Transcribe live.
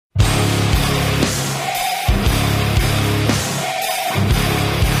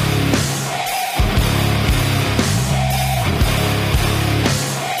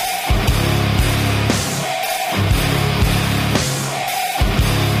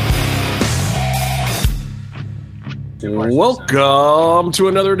Welcome to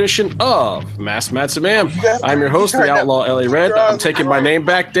another edition of Mass Mats and Ma'am. I'm your host, the Outlaw LA Red. I'm taking my name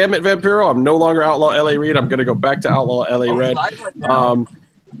back. Damn it, Vampiro. I'm no longer Outlaw LA Reed. I'm going to go back to Outlaw LA Red.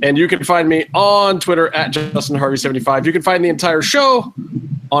 And you can find me on Twitter at JustinHarvey75. You can find the entire show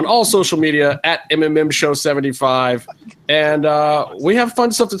on all social media at MMMShow75. And we have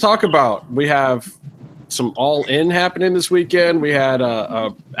fun stuff to talk about. We have some all-in happening this weekend. We had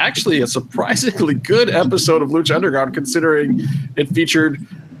actually a surprisingly good episode of Lucha Underground, considering it featured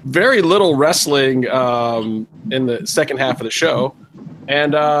very little wrestling in the second half of the show.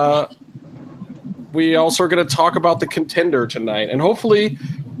 And we also are going to talk about the Contender tonight. And hopefully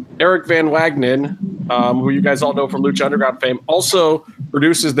Eric Van Wagenen, who you guys all know from Lucha Underground fame, also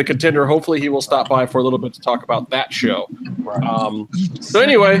produces the Contender. Hopefully he will stop by for a little bit to talk about that show. So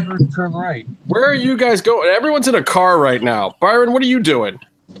anyway, turn right. Where are you guys going? Everyone's in a car right now. Byron, what are you doing?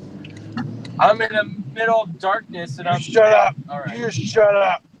 I'm in the middle of darkness, and I'm shut up. All right. You just shut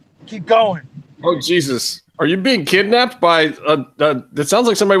up. Keep going. Oh Jesus! Are you being kidnapped by it sounds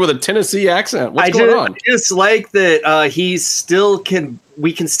like somebody with a Tennessee accent. What's going on? I just like that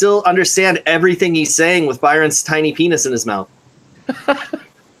we can still understand everything he's saying with Byron's tiny penis in his mouth.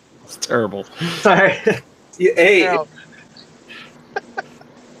 It's terrible. Sorry. Hey.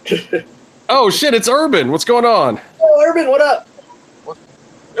 Oh shit! It's Urban. What's going on? Oh, Urban, what up?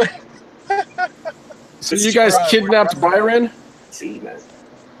 So you guys kidnapped Byron? See, man.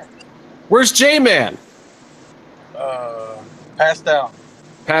 Where's J-Man? Passed out.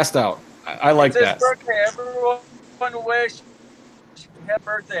 Passed out. I like that. It's his birthday. Everyone wish happy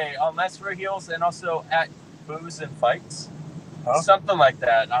birthday on Let's for Heels and also at Booze and Fights. Huh? Something like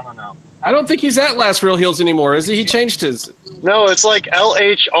that. I don't know. I don't think he's at Last Real Heels anymore, is he? He changed his. No, it's like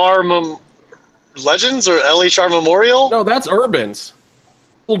LHR Legends or LHR Memorial. No, that's Urban's.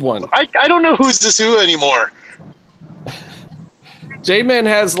 Old one. I don't know who's this who anymore. J-Man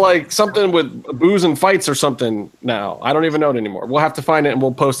has like something with Booze and Fights or something now. I don't even know it anymore. We'll have to find it and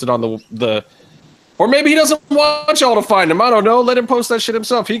we'll post it on the or maybe he doesn't want y'all to find him. I don't know. Let him post that shit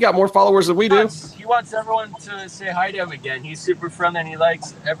himself. He got more followers than we do. He wants everyone to say hi to him again. He's super friendly and he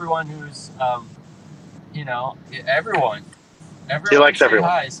likes everyone who's, everyone. He likes everyone.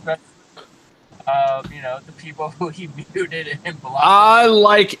 Hi, especially, the people who he muted and blocked. I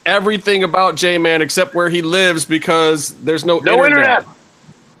like everything about J-Man except where he lives because there's no internet.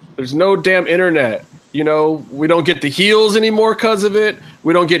 There's no damn internet. You know, we don't get the heels anymore because of it.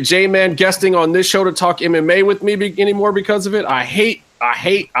 We don't get J-Man guesting on this show to talk MMA with me anymore because of it. I hate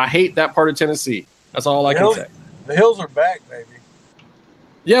that part of Tennessee. That's all I can say. The Hills are back, baby.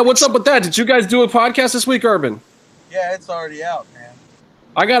 Yeah, what's up with that? Did you guys do a podcast this week, Urban? Yeah, it's already out, man.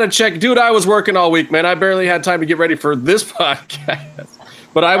 I got to check. Dude, I was working all week, man. I barely had time to get ready for this podcast.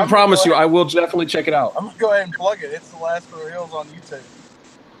 But I promise you, I will definitely check it out. I'm going to go ahead and plug it. It's the Last for the Hills on YouTube.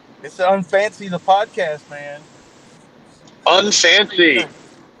 It's Unfancy the podcast, man. Unfancy.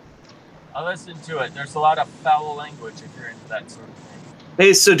 I listened to it. There's a lot of foul language if you're into that sort of thing.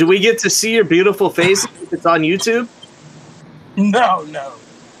 Hey, so do we get to see your beautiful face if it's on YouTube? No.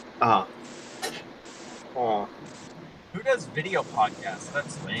 Oh. Who does video podcasts?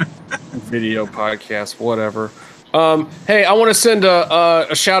 That's lame. Video podcast, whatever. Hey, I want to send a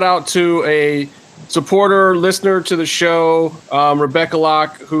shout out to a supporter, listener to the show, Rebecca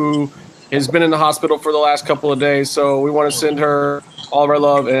Locke, who has been in the hospital for the last couple of days. So we want to send her all of our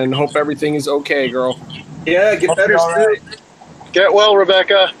love and hope everything is okay, girl. Yeah, get better soon. Get well,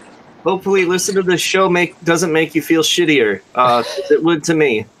 Rebecca. Hopefully, listen to this show doesn't make you feel shittier. It would to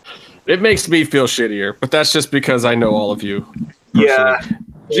me. It makes me feel shittier, but that's just because I know all of you. Yeah.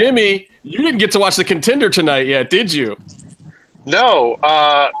 Jimmy, you didn't get to watch the Contender tonight yet, did you? No,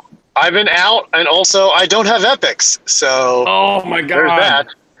 I've been out, and also I don't have epics, so. Oh my god! There's that.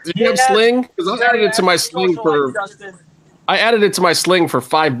 Did you have Sling? Because I added it to my Sling for. I added it to my Sling for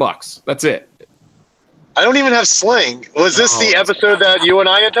 $5. That's it. I don't even have Sling. Was this the episode that you and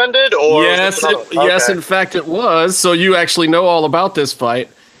I attended, or? Yes, in fact it was. So you actually know all about this fight,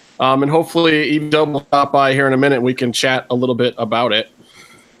 and hopefully even will stop by here in a minute. We can chat a little bit about it.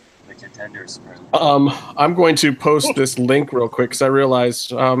 The Contenders. I'm going to post this link real quick because I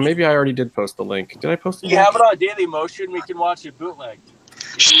realized maybe I already did post the link. Did I post the link? You have it on Daily Motion. We can watch it bootleg.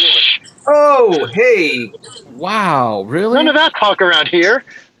 Oh, hey. Wow, really? None of that talk around here.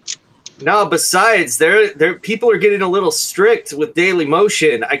 No, besides, people are getting a little strict with Daily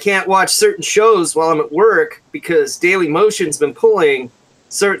Motion. I can't watch certain shows while I'm at work because Daily Motion's been pulling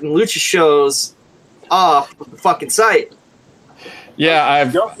certain Lucha shows off of the fucking site. Yeah,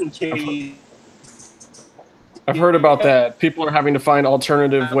 I've heard about that. People are having to find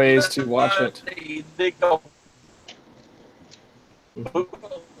alternative ways to watch it.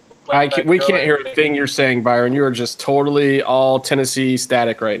 We can't hear a thing you're saying, Byron. You are just totally all Tennessee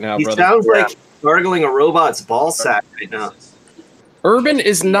static right now, He brother. sounds like he's gargling a robot's ball sack right now. Urban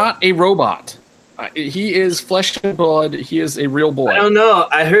is not a robot. He is flesh and blood. He is a real boy. I don't know.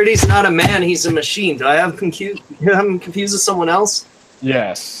 I heard he's not a man. He's a machine. Do I have him confused with someone else?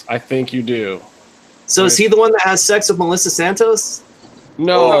 Yes, I think you do. So is he the one that has sex with Melissa Santos?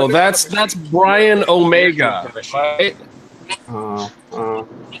 No, that's Brian Omega. Right?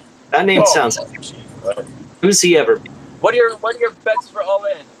 That name sounds. Who's he ever? What are your bets for All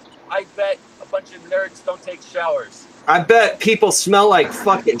In? I bet a bunch of nerds don't take showers. I bet people smell like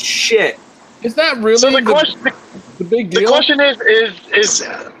fucking shit. Is that really So the big deal? The question is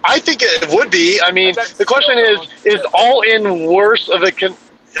I think it would be. I mean, the question is All In worse of a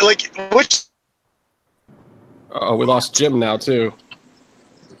which? Oh, we lost Jim now too.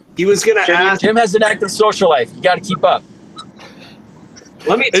 He was gonna ask. Jim has an active social life. You got to keep up.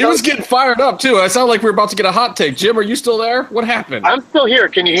 Let me. He was getting fired up too. I sound like we were about to get a hot take. Jim, are you still there? What happened? I'm still here.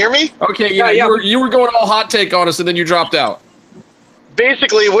 Can you hear me? Okay, yeah. You were going all hot take on us, and then you dropped out.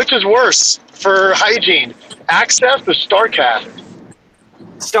 Basically, which is worse for hygiene, Access or StarCast?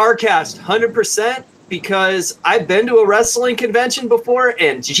 StarCast, 100%, because I've been to a wrestling convention before,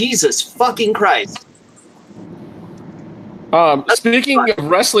 and Jesus fucking Christ. Speaking of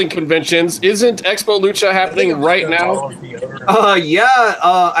wrestling conventions, isn't Expo Lucha happening right now?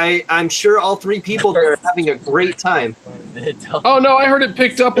 I'm sure all three people there are having a great time. Oh no, I heard it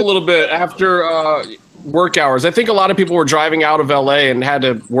picked up a little bit after work hours. I think a lot of people were driving out of LA and had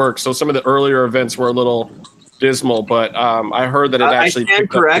to work, so some of the earlier events were a little dismal. But I heard that it actually. I stand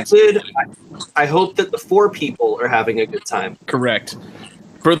corrected. I hope that the 4 people are having a good time. Correct.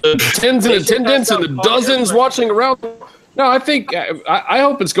 For the tens in attendance and the dozens watching around. No, I think I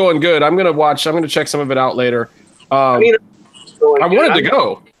hope it's going good. I'm gonna watch. I'm gonna check some of it out later. I wanted to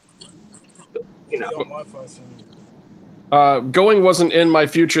go. You know, going wasn't in my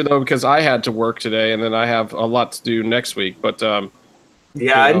future though because I had to work today, and then I have a lot to do next week. But I'm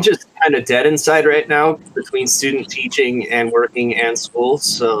just kind of dead inside right now between student teaching and working and school.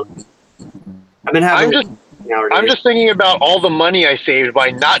 So I've been having. I'm just thinking about all the money I saved by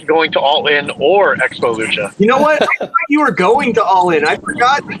not going to All In or Expo Lucha. You know what? I thought you were going to All In. I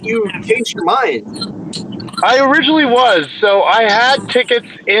forgot that you changed your mind. I originally was, so I had tickets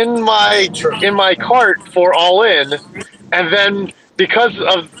in my cart for All In, and then because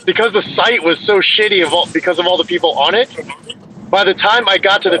the site was so shitty because of all the people on it, by the time I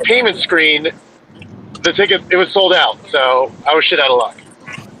got to the payment screen, it was sold out. So I was shit out of luck.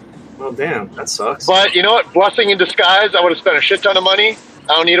 Oh, damn. That sucks. But you know what? Blessing in disguise. I would have spent a shit ton of money.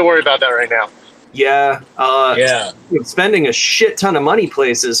 I don't need to worry about that right now. Yeah. Spending a shit ton of money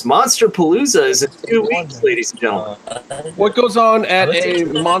places. Monster Palooza is in 2 weeks, ladies and gentlemen. What goes on at a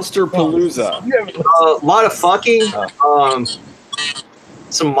Monster Palooza? A lot of fucking.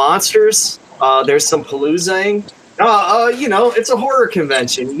 Some monsters. There's some paloozaing. It's a horror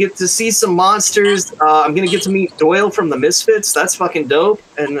convention. You get to see some monsters. I'm gonna get to meet Doyle from the Misfits. That's fucking dope.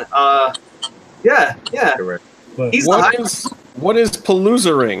 And yeah. He's what is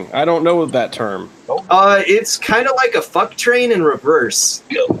paloozering? I don't know that term. It's kind of like a fuck train in reverse.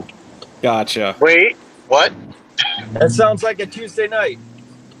 Gotcha. Wait, what? That sounds like a Tuesday night.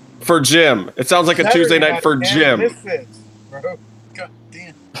 For Jim. It sounds like a Tuesday night for Jim. Misfits, bro. God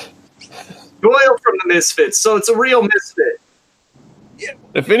damn. Doyle from the Misfits, so it's a real misfit. Yeah.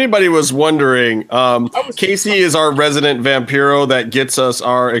 If anybody was wondering, Casey is our resident vampiro that gets us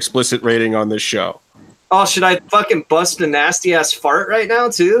our explicit rating on this show. Oh, should I fucking bust a nasty ass fart right now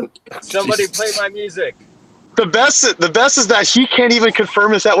too? Somebody play my music. The best is that he can't even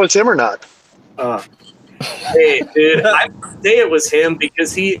confirm if that was him or not. Hey, dude, I would say it was him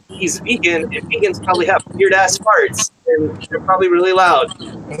because he's vegan, and vegans probably have weird ass farts, and they're probably really loud.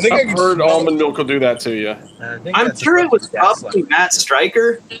 I've heard almond milk will do that to you. I'm sure it was probably Matt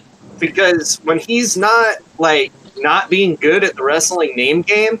Stryker, because when he's not being good at the wrestling name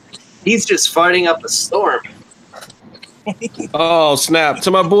game, he's just farting up a storm. Oh, snap.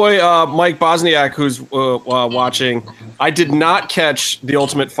 To my boy Mike Bosniak, who's watching, I did not catch The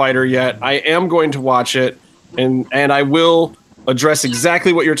Ultimate Fighter yet. I am going to watch it, and I will address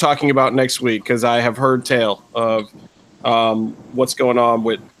exactly what you're talking about next week, because I have heard tale of what's going on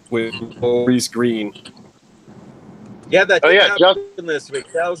with Maurice Green. Yeah, that did happen this week.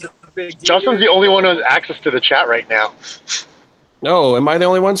 That was a big deal. Justin's the only one who has access to the chat right now. No, am I the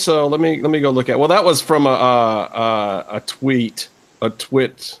only one? So let me go look at. Well, that was from a twit,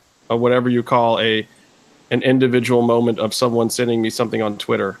 or whatever you call an individual moment of someone sending me something on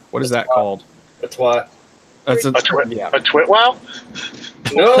Twitter. What is that called? That's what. That's A twit? Yeah. A twit? Wow.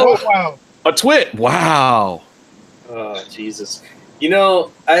 No. Wow. A twit. Wow. Oh, Jesus. You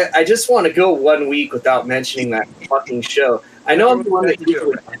know, I just want to go 1 week without mentioning that fucking show. I know I'm the one that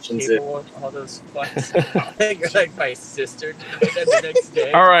usually mentions it. All those fucks. Like my sister did it the next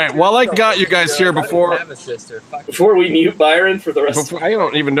day. All right. Well, I got you guys here before. I have a sister. Fuck. Before we mute Byron for the rest I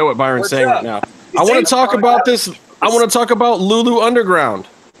don't even know what Byron's What's saying up? right now. I want to talk about this. I want to talk about Lulu Underground.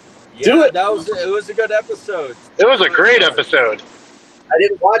 Yeah, Do it. It was a good episode. It was a great episode. I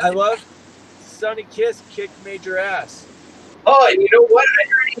didn't watch I it. love Sonny Kiss kicked major ass. Oh, and you know what? I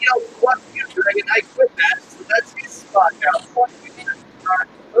heard he yelled, "Fuck you," Dragon. I quit that, so that's his spot now. Fuck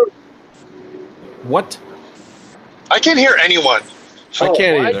you. What? I can't hear anyone. I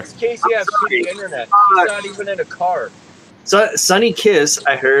can't Why either. does Casey have shitty internet? He's not even in a car. So, Sonny Kiss,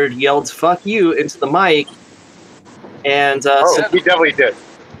 I heard, yelled "fuck you" into the mic, and He definitely did.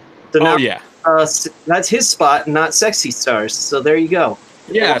 so now, Oh yeah. That's his spot, not Sexy Stars. So there you go.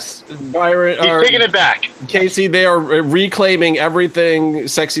 Yes, Byron. He's taking it back. Casey, they are reclaiming everything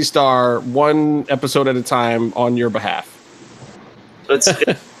Sexy Star one episode at a time on your behalf. So it's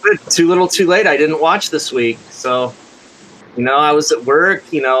good. Too little, too late. I didn't watch this week, so I was at work,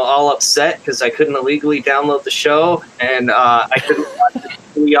 all upset because I couldn't illegally download the show, and I couldn't watch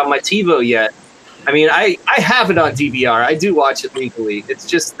it on my TiVo yet. I mean, I have it on DVR. I do watch it legally. It's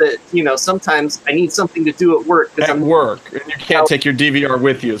just that sometimes I need something to do at work because At work, and you can't take your DVR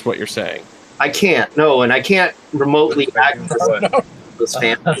with you, is what you're saying. I can't. No, and I can't remotely access those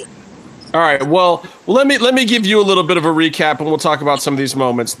families. All right. Well, let me give you a little bit of a recap, and we'll talk about some of these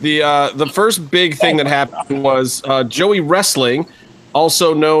moments. The first big thing that happened was Joey Wrestling,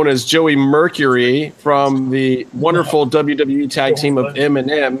 also known as Joey Mercury from the wonderful WWE tag team of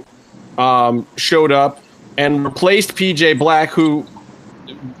M&M, showed up and replaced PJ Black, who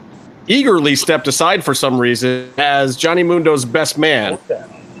eagerly stepped aside for some reason as Johnny Mundo's best man.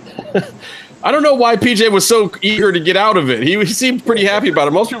 I don't know why PJ was so eager to get out of it. He seemed pretty happy about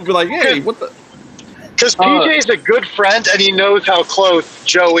it. Most people would be like, hey, what the? Because PJ's a good friend, and he knows how close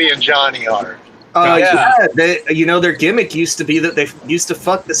Joey and Johnny are. Yeah, their gimmick used to be that they used to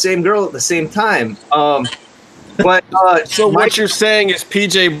fuck the same girl at the same time. But so what you're saying is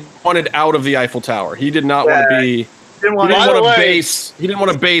PJ wanted out of the Eiffel Tower. He did not want to be. He didn't want to base. He didn't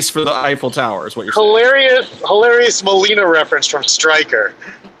want to base for the Eiffel Tower. Is what you're saying? Hilarious Molina reference from Stryker.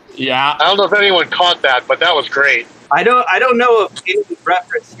 Yeah. I don't know if anyone caught that, but that was great. I don't know if any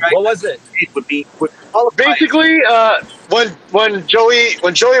reference Stryker What was it? would qualify. Basically, when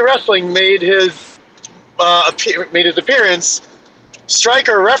Joey Wrestling made his appearance,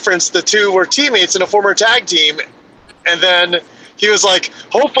 Stryker referenced the two were teammates in a former tag team, and then he was like,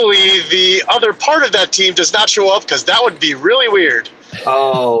 hopefully the other part of that team does not show up because that would be really weird.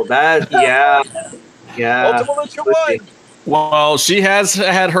 Oh, yeah. Ultimate Lucha won. Well, she has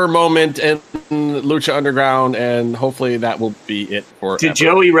had her moment in Lucha Underground, and hopefully that will be it for. Did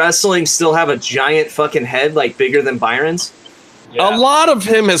Joey Wrestling still have a giant fucking head, like bigger than Byron's? A Yeah. lot of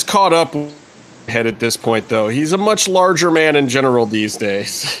him has caught up head at this point, though. He's a much larger man in general these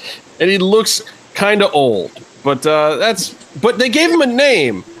days, and he looks kind of old. But but they gave him a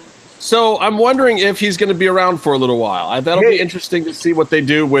name, so I'm wondering if he's going to be around for a little while. That'll be interesting to see what they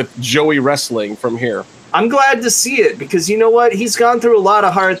do with Joey Wrestling from here. I'm glad to see it because you know what? He's gone through a lot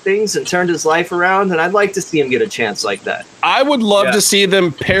of hard things and turned his life around, and I'd like to see him get a chance like that. I would love to see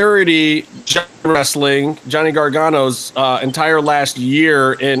them parody Johnny Gargano's entire last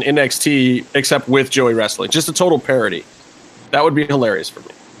year in NXT, except with Joey Wrestling. Just a total parody. That would be hilarious for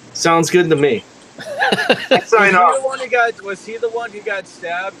me. Sounds good to me. Sign off. Was he the one who got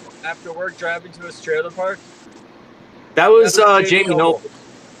stabbed after work driving to his trailer park? That was Jamie Noble.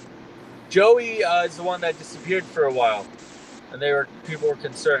 Joey is the one that disappeared for a while, and people were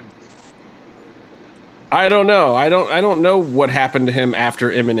concerned. I don't know. I don't know what happened to him after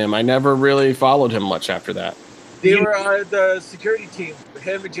Eminem. I never really followed him much after that. They were the security team,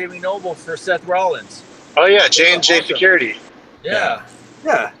 him and Jamie Noble for Seth Rollins. Oh yeah, J&J Security. Yeah.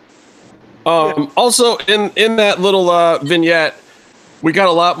 Also, in that little vignette, we got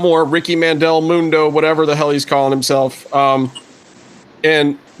a lot more Ricky Mandel Mundo, whatever the hell he's calling himself.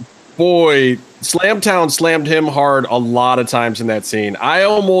 And boy, Slamtown slammed him hard a lot of times in that scene. I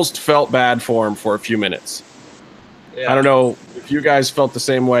almost felt bad for him for a few minutes. Yeah. I don't know if you guys felt the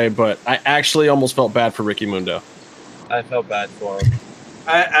same way, but I actually almost felt bad for Ricky Mundo. I felt bad for him.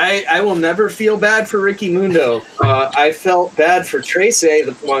 I will never feel bad for Ricky Mundo. I felt bad for Tracy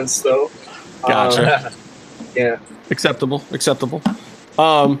once, though. Gotcha. Yeah. Acceptable.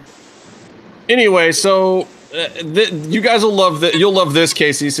 Anyway, so you guys will love that. You'll love this,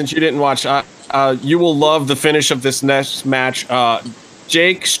 Casey, since you didn't watch you will love the finish of this next match.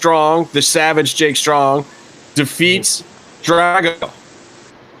 Jake Strong, the Savage Jake Strong, defeats Drago.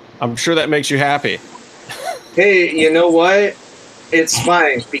 I'm sure that makes you happy. Hey, you know what? It's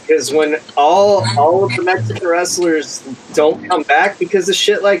fine, because when all of the Mexican wrestlers don't come back because of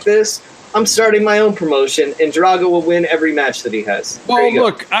shit like this, I'm starting my own promotion, and Drago will win every match that he has. Well,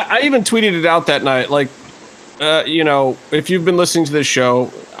 look, I even tweeted it out that night. Like, you know, if you've been listening to this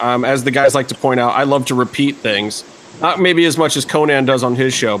show, as the guys like to point out, I love to repeat things. Not maybe as much as Conan does on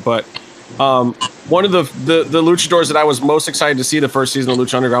his show, but one of the luchadors that I was most excited to see the first season of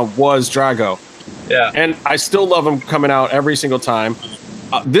Lucha Underground was Drago. Yeah. And I still love him coming out every single time.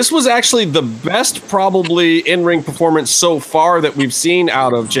 This was actually the best probably in-ring performance so far that we've seen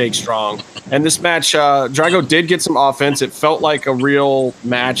out of Jake Strong. And this match, Drago did get some offense. It felt like a real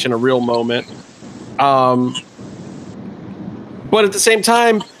match and a real moment. But at the same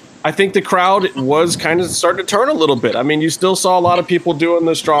time, I think the crowd was kind of starting to turn a little bit. I mean, you still saw a lot of people doing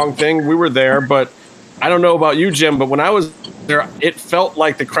the Strong thing. We were there, but I don't know about you, Jim, but when I was there, it felt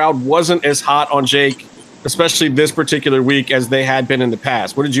like the crowd wasn't as hot on Jake, especially this particular week, as they had been in the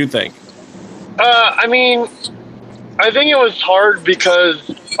past. What did you think? I mean, I think it was hard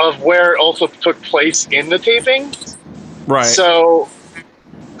because of where it also took place in the taping. Right. So,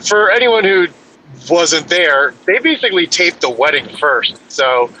 for anyone who wasn't there, they basically taped the wedding first.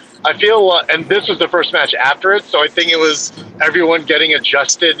 So, I feel, and this was the first match after it, so I think it was everyone getting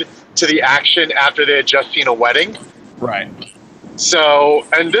adjusted to the action after they had just seen a wedding. Right. So,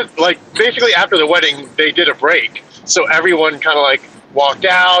 and this, like, basically after the wedding, they did a break. So everyone kind of like walked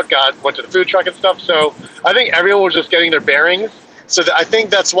out, went to the food truck and stuff. So I think everyone was just getting their bearings. So I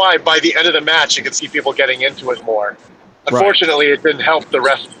think that's why by the end of the match, you could see people getting into it more. Unfortunately, it didn't help the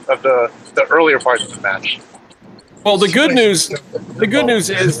rest of the earlier parts of the match. Well, the good news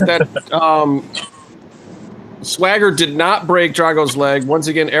is that Swagger did not break Drago's leg. Once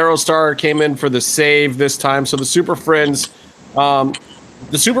again, Aerostar came in for the save this time. So the Super Friends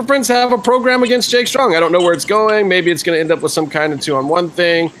have a program against Jake Strong. I don't know where it's going. Maybe it's going to end up with some kind of 2-on-1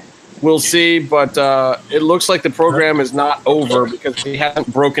 thing. We'll see. But it looks like the program is not over because he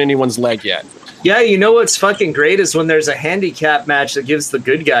hasn't broken anyone's leg yet. Yeah, you know what's fucking great is when there's a handicap match that gives the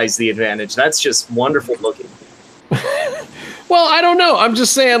good guys the advantage. That's just wonderful looking. Well, I don't know. I'm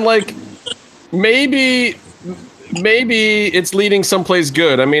just saying, like, maybe it's leading someplace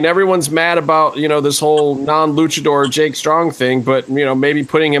good. I mean, everyone's mad about, you know, this whole non-luchador Jake Strong thing, but, you know, maybe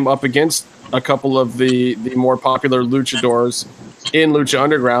putting him up against a couple of the more popular luchadors in Lucha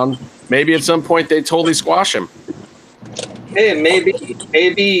Underground, maybe at some point they totally squash him. Hey,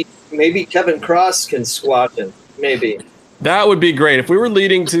 maybe Kevin Cross can squash him. Maybe. That would be great. If we were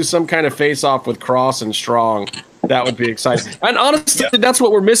leading to some kind of face-off with Cross and Strong, that would be exciting. And honestly, that's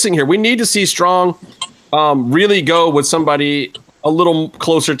what we're missing here. We need to see Strong really go with somebody a little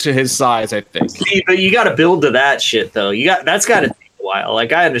closer to his size, I think. See, but you got to build to that shit, though. That's got to take a while.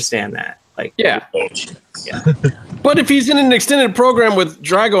 Like, I understand that. Like, yeah. But if he's in an extended program with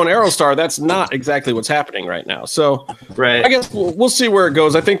Drago and Aerostar, that's not exactly what's happening right now. So, right. I guess we'll see where it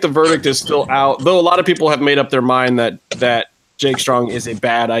goes. I think the verdict is still out, though a lot of people have made up their mind that Jake Strong is a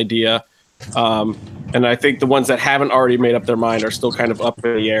bad idea. And I think the ones that haven't already made up their mind are still kind of up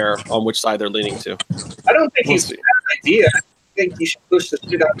in the air on which side they're leaning to. I don't think he's a bad idea. I think he should push the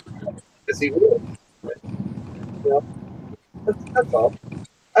shit out because he will. You know? That's all.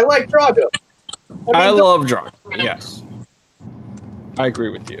 I like Drago. I love Drago. Yes. I agree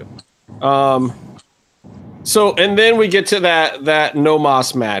with you. So, and then we get to that No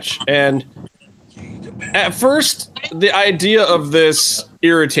Mas match. And at first, the idea of this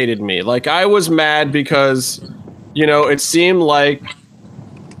irritated me. Like, I was mad because, you know, it seemed like,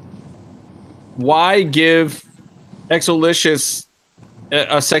 why give Exolicious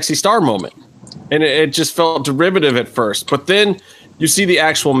a sexy star moment? And it just felt derivative at first. But then you see the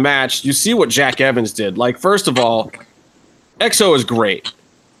actual match. You see what Jack Evans did. Like, first of all, EXO is great.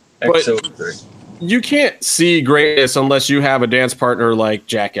 EXO is great. You can't see greatness unless you have a dance partner like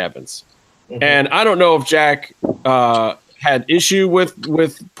Jack Evans. Mm-hmm. And I don't know if Jack had issue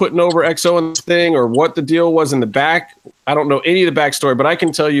with putting over EXO in this thing or what the deal was in the back. I don't know any of the backstory, but I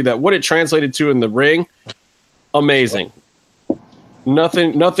can tell you that what it translated to in the ring, amazing.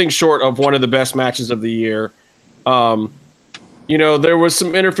 Nothing short of one of the best matches of the year. You know, there was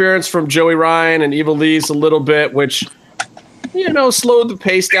some interference from Joey Ryan and Ivelisse a little bit, which, you know, slowed the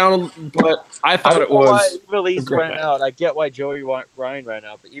pace down, but I thought it was. Ivelisse ran out. I get why Joey Ryan ran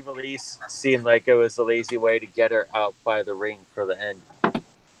out, but Ivelisse seemed like it was a lazy way to get her out by the ring for the end.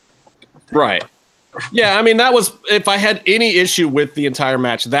 Right. Yeah, I mean, that was, if I had any issue with the entire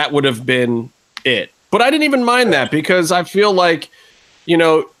match, that would have been it. But I didn't even mind that because I feel like, you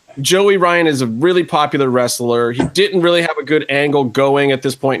know, Joey Ryan is a really popular wrestler. He didn't really have a good angle going at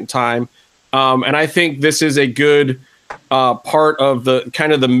this point in time. And I think this is a good part of the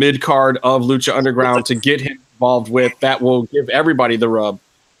kind of the mid card of Lucha Underground to get him involved with. That will give everybody the rub.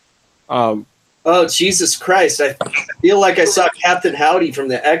 Oh, Jesus Christ. I feel like I saw Captain Howdy from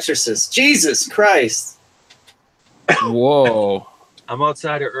The Exorcist. Jesus Christ. Whoa. I'm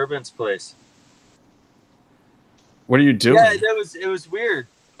outside of Urban's place. What are you doing? Yeah, it was weird.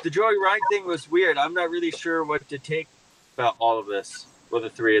 The Joey Ryan thing was weird. I'm not really sure what to take about all of this with the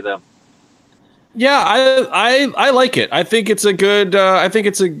three of them. Yeah, I like it. I think it's a good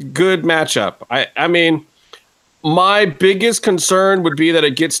matchup. I mean, my biggest concern would be that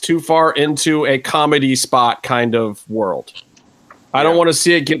it gets too far into a comedy spot kind of world. I don't want to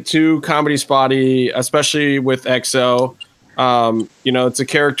see it get too comedy spotty, especially with XO. You know, it's a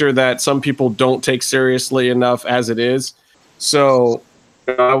character that some people don't take seriously enough as it is. So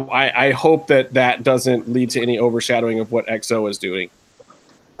I hope that doesn't lead to any overshadowing of what XO is doing.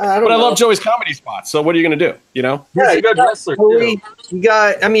 I love Joey's comedy spots. So what are you going to do? You know? Yeah, he's a good wrestler too.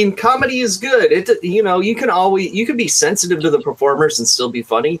 I mean, comedy is good. You know, you can be sensitive to the performers and still be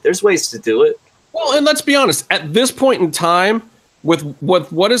funny. There's ways to do it. Well, and let's be honest. At this point in time, with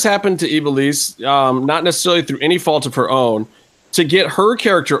what has happened to Ivelisse, not necessarily through any fault of her own, to get her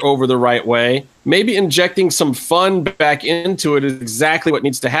character over the right way, maybe injecting some fun back into it is exactly what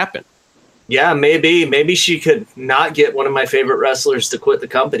needs to happen. Yeah, maybe she could not get one of my favorite wrestlers to quit the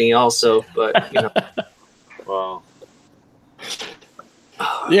company also, but you know. Wow.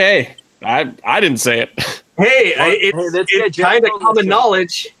 Yay. I didn't say it. Hey, it's kind of common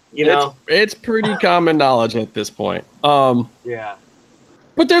knowledge, you know. It's pretty common knowledge at this point. Yeah.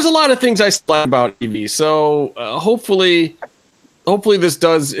 But there's a lot of things I like about Evie, so hopefully this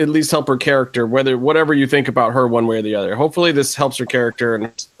does at least help her character, whatever you think about her one way or the other. Hopefully this helps her character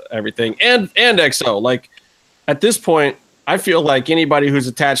and everything. And XO. Like, at this point, I feel like anybody who's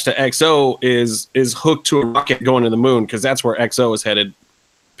attached to XO is hooked to a rocket going to the moon, because that's where XO is headed.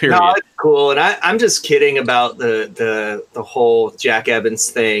 Period. No, it's cool. And I'm just kidding about the whole Jack Evans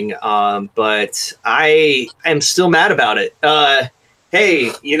thing. But I am still mad about it.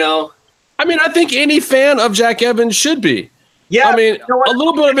 Hey, you know. I mean, I think any fan of Jack Evans should be. Yeah, I mean, a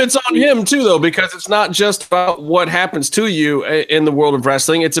little bit of it's on him too, though, because it's not just about what happens to you in the world of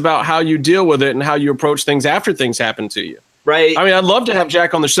wrestling. It's about how you deal with it and how you approach things after things happen to you. Right. I mean, I'd love to have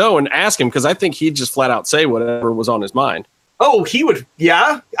Jack on the show and ask him, because I think he'd just flat out say whatever was on his mind. Oh, he would.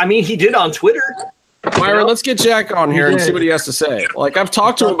 Yeah. I mean, he did on Twitter. Myron, let's get Jack on here and see what he has to say. Like, I've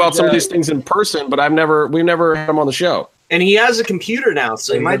talked to him about some of these things in person, but we've never had him on the show. And he has a computer now,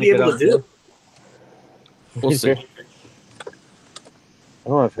 so he might be able to do it. We'll see. I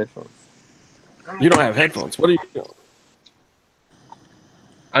don't have headphones. You don't have headphones. What are you doing?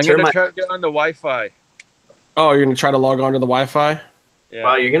 I'm going to try to get on the Wi-Fi. Oh, you're going to try to log on to the Wi-Fi? Yeah.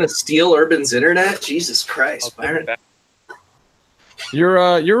 Wow, you're going to steal Urban's internet? Jesus Christ, Byron.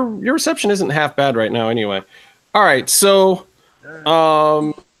 Your reception isn't half bad right now anyway. All right, so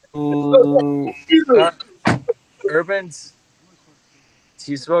Urban's,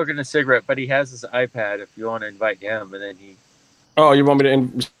 he's smoking a cigarette, but he has his iPad if you want to invite him, and then he... Oh, you want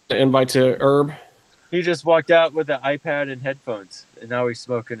me to invite to Herb? He just walked out with the iPad and headphones, and now he's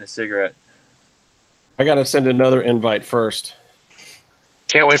smoking a cigarette. I got to send another invite first.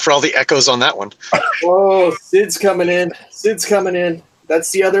 Can't wait for all the echoes on that one. Oh, Sid's coming in.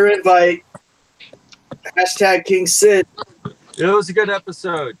 That's the other invite. Hashtag King Sid. It was a good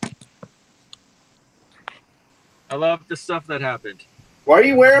episode. I love the stuff that happened. Why are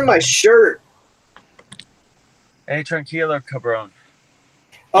you wearing my shirt? Hey, tranquilo, cabron.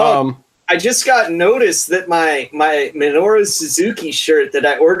 I just got notice that my Minoru Suzuki shirt that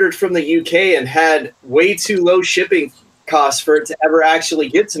I ordered from the UK and had way too low shipping costs for it to ever actually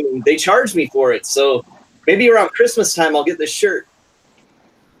get to me. They charged me for it, so maybe around Christmas time I'll get this shirt.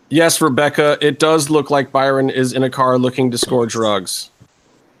 Yes, Rebecca, it does look like Byron is in a car looking to score drugs.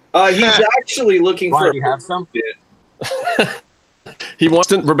 He's actually looking for. Do you have some? He wants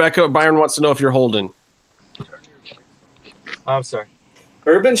to. Byron wants to know if you're holding. I'm sorry.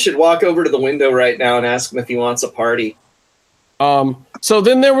 Urban should walk over to the window right now and ask him if he wants a party. So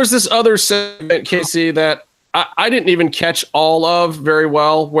then there was this other segment, Casey, that I didn't even catch all of very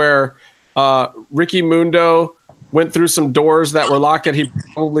well, where Ricky Mundo went through some doors that were locked that he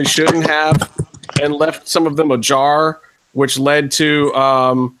probably shouldn't have and left some of them ajar, which led to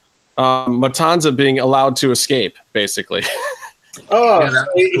Matanza being allowed to escape, basically. Oh, yeah,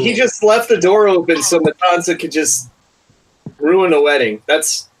 cool. He just left the door open so Matanza could just ruin a wedding.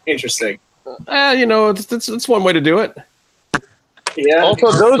 That's interesting. It's one way to do it. Yeah. Also,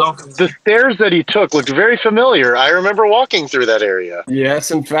 the stairs that he took looked very familiar. I remember walking through that area.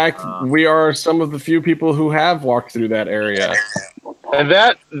 Yes, in fact, we are some of the few people who have walked through that area. And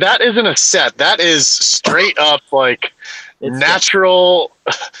that isn't a set. That is straight up like natural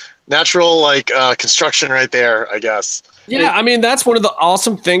construction right there, I guess. Yeah, I mean, that's one of the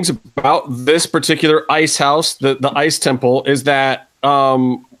awesome things about this particular ice house, the ice temple, is that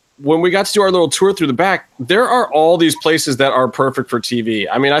when we got to do our little tour through the back, there are all these places that are perfect for TV.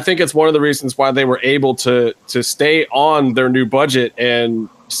 I mean, I think it's one of the reasons why they were able to stay on their new budget, and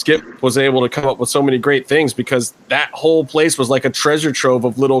Skip was able to come up with so many great things, because that whole place was like a treasure trove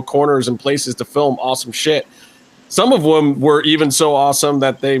of little corners and places to film awesome shit. Some of them were even so awesome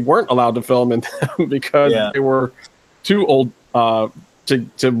that they weren't allowed to film in them because they were too old to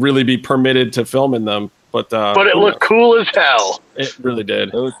really be permitted to film in them. But it looked cool as hell. It really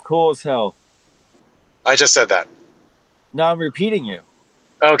did. It was cool as hell. I just said that. No, I'm repeating you.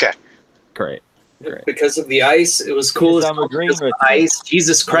 Okay. Great. Because of the ice, it was cool as hell. Because of the ice.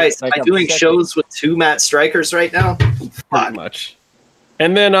 Jesus Christ. Am I doing shows with 2 Matt Strikers right now? Pretty much.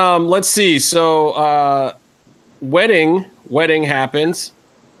 And then let's see. So wedding happens.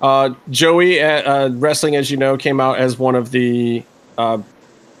 Joey at Wrestling, as you know, came out as one of the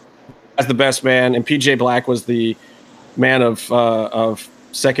as the best man, and PJ Black was the man of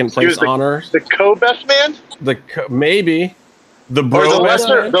second place honor. The co-best man? Maybe the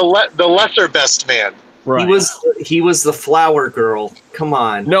lesser best man. Right. He was the flower girl. Come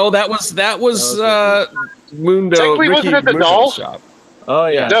on. No, that was Mundo. Technically, wasn't it the doll? Shop. Oh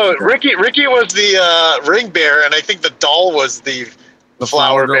yeah. No, Ricky was the ring bear, and I think the doll was the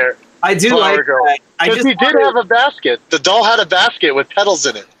flower bear. I do like that. Because he did have a basket. The doll had a basket with petals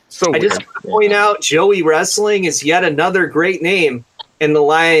in it. So I just want to point out, Joey Wrestling is yet another great name in the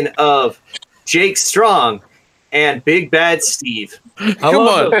line of Jake Strong and Big Bad Steve. Come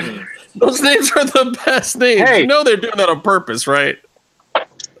on. Those names are the best names. Hey. You know they're doing that on purpose, right?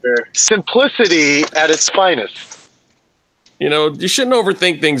 Simplicity at its finest. You know, you shouldn't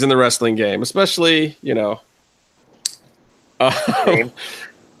overthink things in the wrestling game, especially, let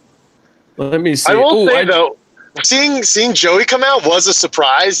me see. I will say, though, seeing Joey come out was a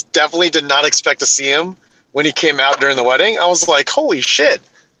surprise. Definitely did not expect to see him when he came out during the wedding. I was like, holy shit,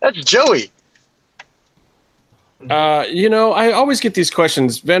 that's Joey. I always get these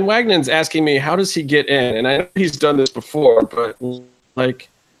questions. Van Wagenen's asking me, how does he get in? And I know he's done this before, but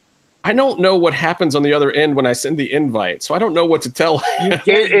I don't know what happens on the other end when I send the invite, so I don't know what to tell him.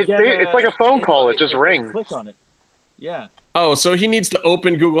 It's like a phone call. It just rings. Click on it. Yeah. Oh, so he needs to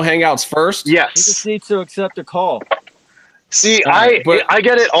open Google Hangouts first? He just needs to accept a call. See, I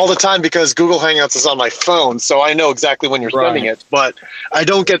get it all the time because Google Hangouts is on my phone, so I know exactly when you're sending it. But I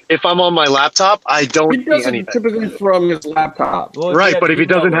don't get, if I'm on my laptop, I don't see anything. Typically from his laptop. Well, right, but if he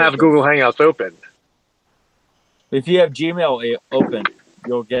doesn't have Google Hangouts open. If you have Gmail open,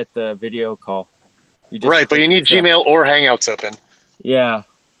 you'll get the video call. Right, but you need Gmail or Hangouts open. Yeah.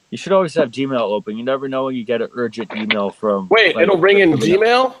 You should always have Gmail open. You never know when you get an urgent email from... Wait, it'll ring in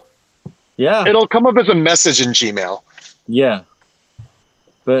Gmail? Yeah. It'll come up as a message in Gmail. Yeah.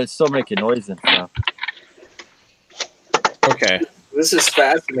 But it's still making noise and stuff. Okay. This is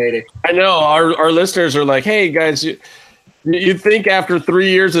fascinating. I know. Our listeners are like, hey, guys, you'd think after 3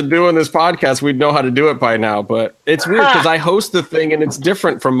 years of doing this podcast, we'd know how to do it by now. But it's weird because I host the thing and it's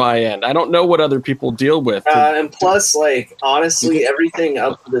different from my end. I don't know what other people deal with. And plus, honestly, everything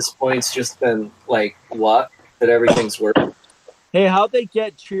up to this point's just been, luck that everything's working. Hey, how'd they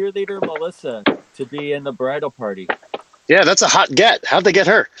get cheerleader Melissa to be in the bridal party? Yeah, that's a hot get. How'd they get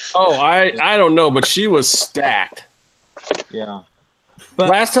her? Oh, I don't know, but she was stacked. Yeah. But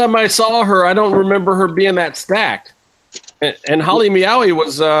last time I saw her, I don't remember her being that stacked. And Holly Meowie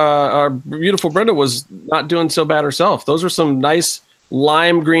was, our beautiful Brenda was not doing so bad herself. Those are some nice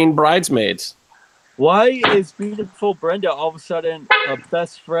lime green bridesmaids. Why is beautiful Brenda all of a sudden a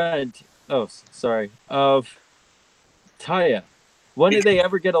best friend, of Taya? When did they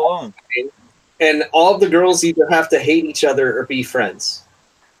ever get along? And all the girls either have to hate each other or be friends.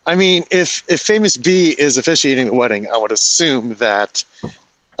 I mean, if Famous B is officiating the wedding, I would assume that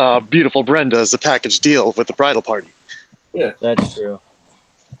beautiful Brenda is a package deal with the bridal party. Yeah, that's true.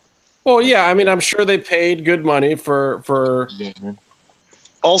 Well, yeah, I mean, I'm sure they paid good money for.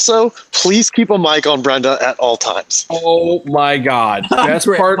 Also, please keep a mic on Brenda at all times. Oh my God, that's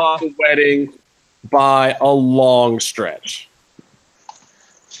part of the wedding by a long stretch.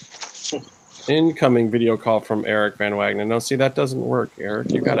 Incoming video call from Eric Van Wagenen. No, see, that doesn't work,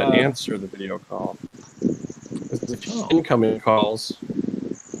 Eric. You got to answer the video call. This is incoming calls.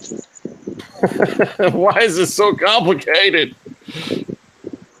 Why is this so complicated?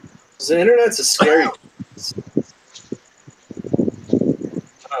 The internet's a scary.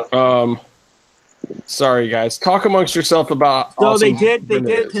 Sorry guys. Talk amongst yourself about. So awesome they did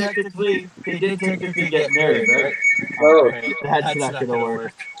videos. technically get married, right? Oh, That's not gonna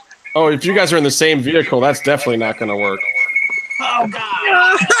work. Oh, if you guys are in the same vehicle, that's definitely not going to work. Oh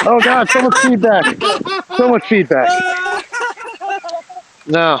God! Oh God, so much feedback. So much feedback.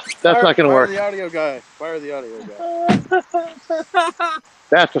 No, that's not going to work. Fire the audio guy. Fire the audio guy.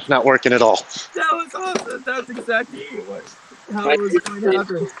 That's just not working at all. That was awesome. That's exactly how it was going to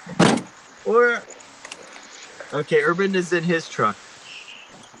happen. Or okay, Urban is in his truck.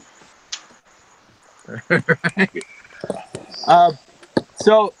 Right.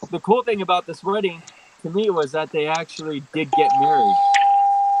 So the cool thing about this wedding to me was that they actually did get married.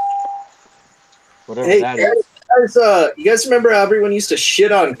 Whatever that is. you guys remember how everyone used to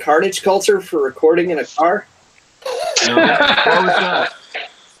shit on Carnage Culture for recording in a car? No, what was that?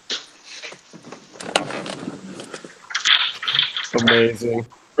 Amazing.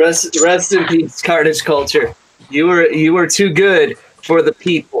 Rest in peace, Carnage Culture. You were too good for the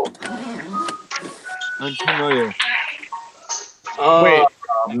people. Unfamiliar. Oh,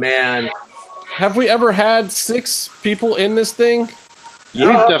 Wait. Man. Have we ever had 6 people in this thing? We've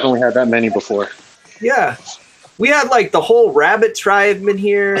definitely had that many before. Yeah. We had like the whole rabbit tribe in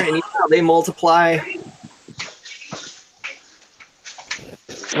here, and you know how they multiply.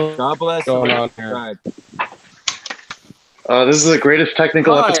 God bless Going the on here? tribe. This is the greatest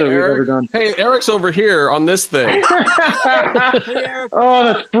technical Hi, episode we've Eric. ever done. Hey, Eric's over here on this thing. Hey, Eric. Oh,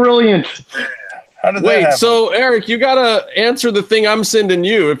 that's brilliant. How did that Wait, happen? so Eric, you gotta answer the thing I'm sending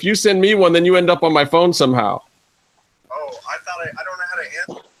you. If you send me one, then you end up on my phone somehow. Oh, I thought I don't know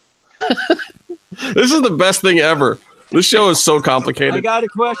how to answer. This is the best thing ever. This show is so I complicated. got a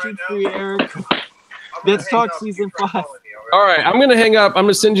question for you, Eric. Let's talk season 5. All right, I'm gonna hang up. I'm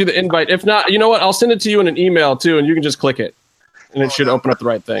gonna send you the invite. If not, you know what? I'll send it to you in an email too, and you can just click it, and it should open up the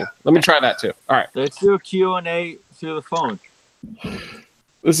right thing. Let me try that too. All right, Let's do a Q&A through the phone.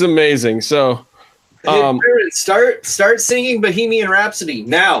 this is amazing. So, Hey, Aaron, start singing Bohemian Rhapsody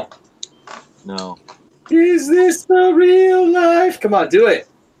now. No. Is this the real life? Come on, do it.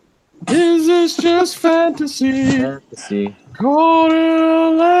 is this just fantasy? Fantasy. Caught in a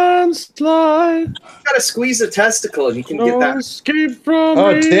landslide. You gotta squeeze a testicle and you can get No that. escape from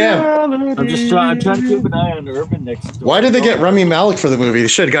Oh, damn. reality. I'm trying to keep an eye on Urban next door. Why did they get Rami Malek for the movie? They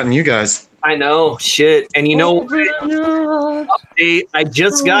should have gotten you guys. I know, shit. And you know, Open your eyes, update, I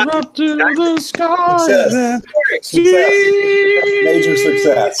just got up to the skies Success. and Success. Major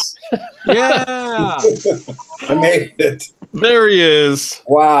success. Yeah. I made it. There he is.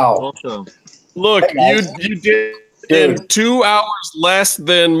 Wow. Awesome. Look, Hey, you did in Dude. 2 hours less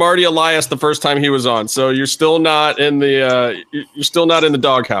than Marty Elias the first time he was on. So you're still not in the you're still not in the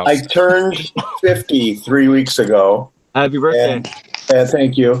doghouse. I turned 50 3 weeks ago. Happy birthday. And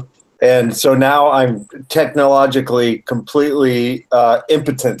thank you. And so now I'm technologically completely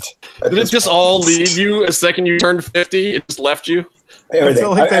impotent. Did it just all leave you a second you turned 50? It just left you? Everything.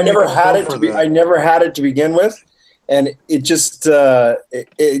 feel like I they never make a had bill it for to be. that. I never had it to begin with, and it just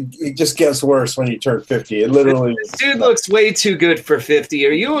it just gets worse when you turn 50. It literally. this dude looks way too good for 50.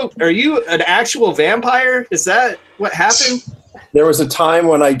 Are you an actual vampire? Is that what happened? There was a time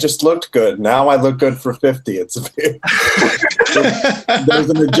when I just looked good. Now I look good for 50. There's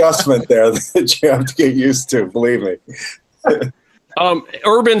an adjustment there that you have to get used to. Believe me.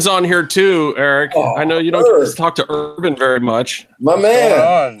 Urban's on here too, Eric. Oh, I know you don't get to talk to Urban very much. My What's man,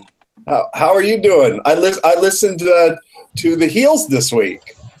 going on? how are you doing? I listened to the Heels this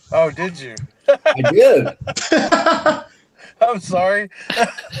week. Oh, did you? I did. I'm sorry.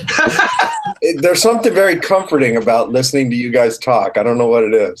 There's something very comforting about listening to you guys talk. I don't know what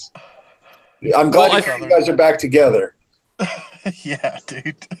it is. I'm glad Well, you guys are back together. Yeah,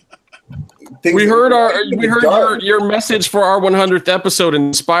 dude. We heard your message for our 100th episode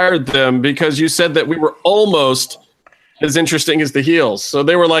inspired them because you said that we were almost as interesting as the Heels. So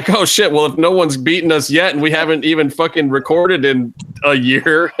they were like, "Oh shit! Well, if no one's beaten us yet, and we haven't even fucking recorded in a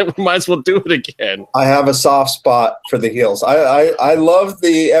year, we might as well do it again." I have a soft spot for the Heels. I love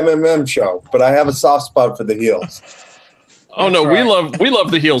the MMM show, but I have a soft spot for the Heels. Oh no, right. we love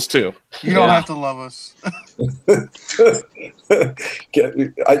the Heels too. You don't have to love us.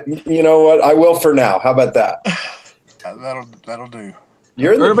 You know what? I will for now. How about that? That'll do.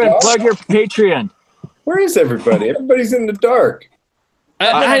 You're in the Urban, dark? plug your Patreon. Where is everybody? Everybody's in the dark.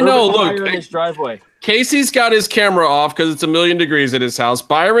 I know. Urban Fire in Look, his driveway. Casey's got his camera off because it's 1,000,000 degrees at his house.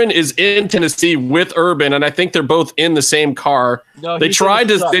 Byron is in Tennessee with Urban, and I think they're both in the same car. No, they tried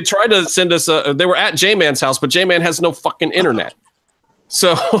to send us they were at J-Man's house, but J-Man has no fucking internet.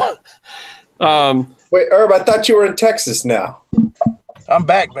 So wait, Herb, I thought you were in Texas now. I'm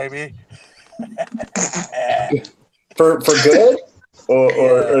back, baby. for good?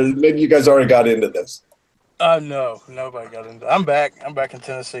 Or maybe you guys already got into this. No, nobody got into. I'm back in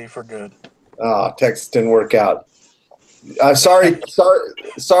Tennessee for good. Oh, Texas didn't work out. Sorry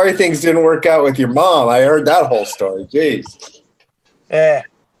things didn't work out with your mom. I heard that whole story. Jeez. Yeah,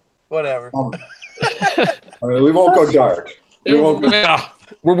 whatever. We won't go dark.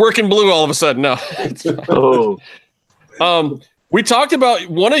 We're working blue all of a sudden. No. We talked about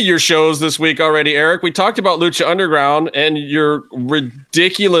one of your shows this week already, Eric. We talked about Lucha Underground and your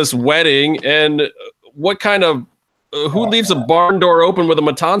ridiculous wedding and what kind of who leaves a barn door open with a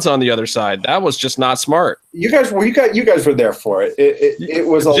Matanza on the other side? That was just not smart. You guys were there for it. It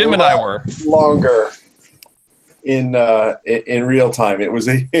was a Jim and I were longer in real time. It was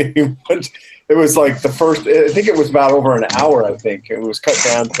it was like the first. I think it was about over an hour. I think it was cut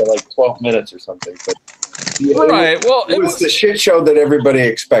down to like 12 minutes or something. But right. It was the shit show that everybody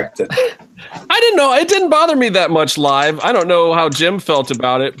expected. I didn't know. It didn't bother me that much live. I don't know how Jim felt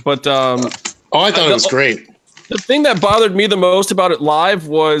about it, but I thought it was great. The thing that bothered me the most about it live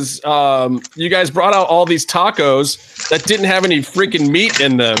was you guys brought out all these tacos that didn't have any freaking meat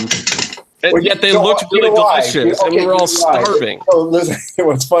in them, and yet they looked really delicious, and we were all starving. So listen,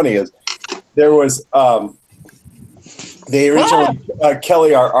 what's funny is there was they originally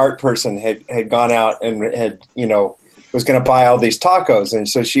Kelly, our art person, had gone out and had was going to buy all these tacos, and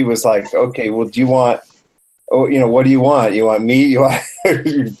so she was like, "Okay, well, do you want?" Oh, what do you want? You want meat? You want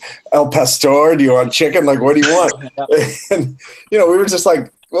El Pastor? Do you want chicken? Like, what do you want? And, we were just like,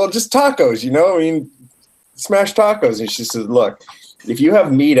 well, just tacos, I mean, smash tacos. And she said, look, if you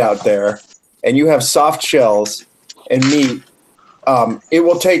have meat out there and you have soft shells and meat, it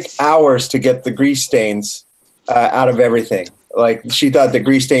will take hours to get the grease stains out of everything. Like, she thought the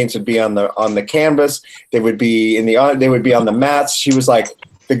grease stains would be on the canvas. They would be they would be on the mats. She was like,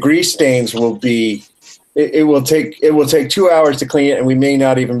 the grease stains will be. It will take 2 hours to clean it, and we may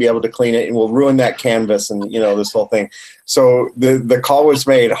not even be able to clean it, and we'll ruin that canvas and this whole thing. So the call was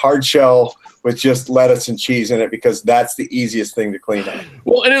made: hard shell with just lettuce and cheese in it, because that's the easiest thing to clean up.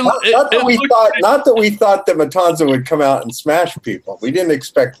 Well, and not that we thought that Matanza would come out and smash people. We didn't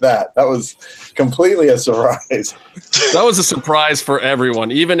expect that. That was completely a surprise. That was a surprise for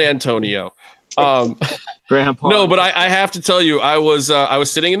everyone, even Antonio. Grandpa. No, but I have to tell you, I was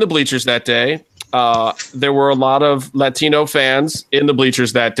sitting in the bleachers that day. There were a lot of Latino fans in the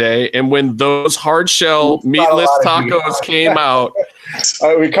bleachers that day, and when those hard shell meatless tacos came out,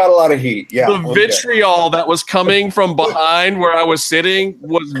 we caught a lot of heat. Yeah, the vitriol that was coming from behind where I was sitting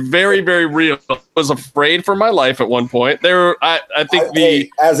was very, very real. I was afraid for my life at one point. I think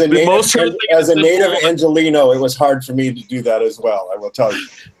as a native Angelino, it was hard for me to do that as well. I will tell you.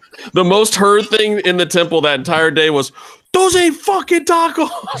 The most heard thing in the temple that entire day was, those ain't fucking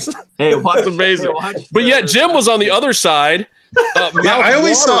tacos. Hey, that's amazing. But yet Jim was on the other side. I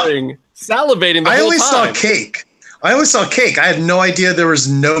only saw salivating. I only saw cake. I had no idea there was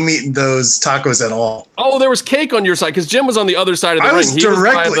no meat in those tacos at all. Oh, there was cake on your side because Jim was on the other side of the ring. Was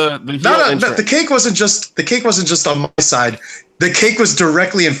directly. The cake wasn't just on my side. The cake was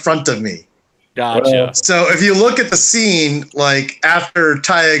directly in front of me. Gotcha. So if you look at the scene, like after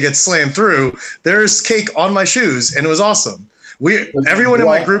Taya gets slammed through, there's cake on my shoes, and it was awesome. Everyone in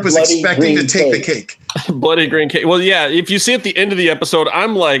my group was expecting to take the cake. Bloody green cake. Well, yeah. If you see at the end of the episode,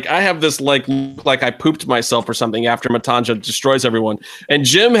 I'm like, I have this like I pooped myself or something after Matanza destroys everyone, and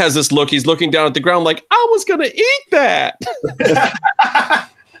Jim has this look. He's looking down at the ground like, I was gonna eat that.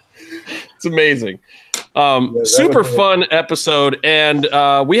 It's amazing. Super fun episode, and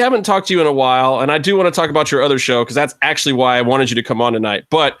we haven't talked to you in a while, and I do want to talk about your other show because that's actually why I wanted you to come on tonight.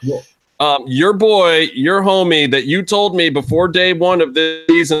 But your boy, your homie that you told me before day one of this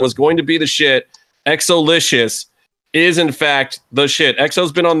season was going to be the shit, Exolicious, is in fact the shit.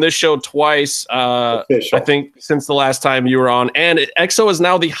 Exo's been on this show twice, I think, since the last time you were on, and Exo is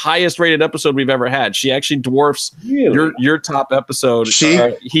now the highest rated episode we've ever had. She actually dwarfs your top episode.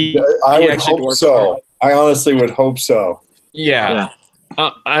 I would hope so. I honestly would hope so. Yeah.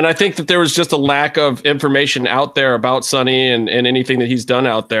 And I think that there was just a lack of information out there about Sonny and anything that he's done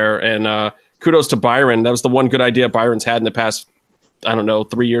out there. And kudos to Byron. That was the one good idea Byron's had in the past,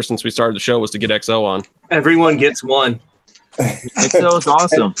 3 years since we started the show, was to get XO on. Everyone gets one. XO is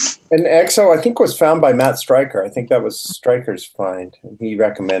awesome. And EXO, I think, was found by Matt Stryker. I think that was Stryker's find. He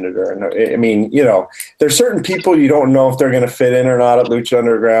recommended her. And I mean, there's certain people you don't know if they're going to fit in or not at Lucha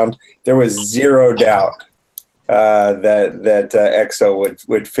Underground. There was zero doubt that EXO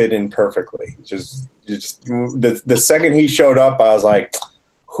would fit in perfectly. Just the second he showed up, I was like,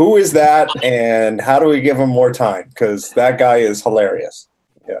 who is that, and how do we give him more time? Because that guy is hilarious.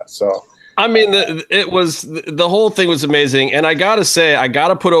 Yeah, so. I mean, the whole thing was amazing, and I gotta say, I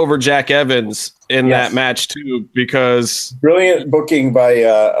gotta put over Jack Evans in that match too, because brilliant booking by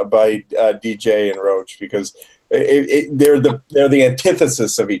DJ and Roach, because they're the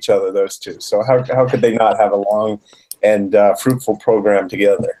antithesis of each other, those two. So how could they not have a long and fruitful program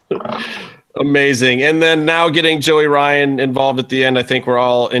together? Amazing. And then now getting Joey Ryan involved at the end, I think we're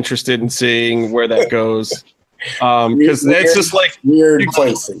all interested in seeing where that goes. Because it's just like weird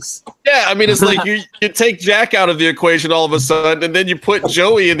places. Yeah, I mean, it's like you take Jack out of the equation all of a sudden, and then you put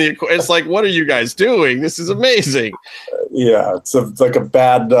Joey in the equation. It's like, what are you guys doing? This is amazing. Yeah, it's like a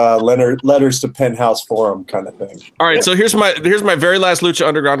bad letters to Penthouse Forum kind of thing. All right, so here's my very last Lucha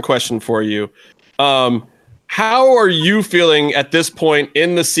Underground question for you. How are you feeling at this point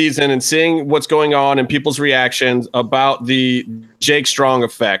in the season and seeing what's going on and people's reactions about the Jake Strong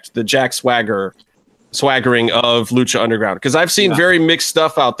effect, the Jack swaggering of Lucha Underground? Because I've seen very mixed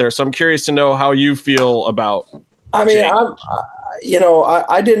stuff out there, so I'm curious to know how you feel about. I mean,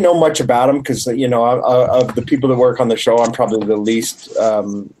 I didn't know much about him because of the people that work on the show, I'm probably the least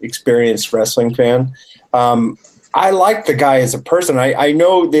experienced wrestling fan. I like the guy as a person. I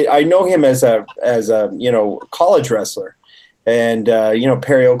know him as a college wrestler, and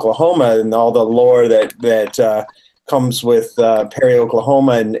Perry, Oklahoma, and all the lore that comes with Perry,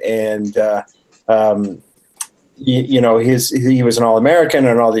 Oklahoma, and he was an All-American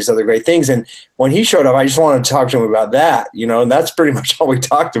and all these other great things. And when he showed up, I just wanted to talk to him about that, and that's pretty much all we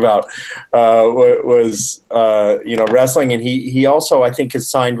talked about was wrestling. And he also, I think, is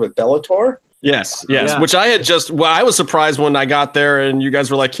signed with Bellator. Yes. Which I was surprised when I got there and you guys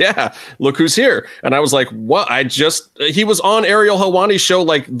were like, yeah, look who's here. And I was like, what? He was on Ariel Helwani's show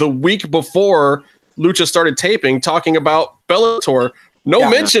like the week before Lucha started taping, talking about Bellator. No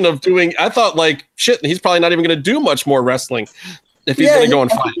mention of doing. I thought like shit. He's probably not even going to do much more wrestling if he's going to go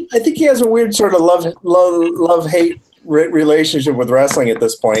and fight. I think he has a weird sort of love-hate relationship with wrestling at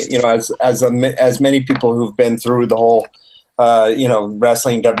this point. As many people who've been through the whole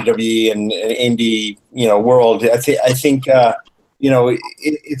wrestling, WWE, and indie world. I think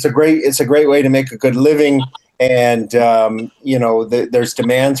it's a great way to make a good living. And there's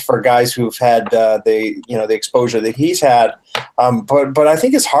demands for guys who've had the exposure that he's had, but I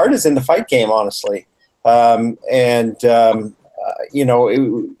think his heart is in the fight game, honestly. I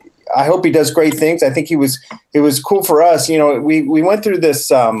hope he does great things. I think it was cool for us. We went through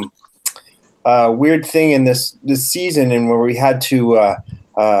this weird thing in this season, and where we had to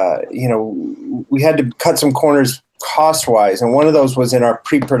cut some corners cost-wise, and one of those was in our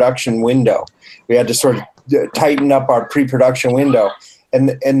pre-production window. We had to sort of tighten up our pre-production window, and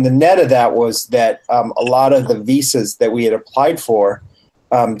the net of that was that a lot of the visas that we had applied for,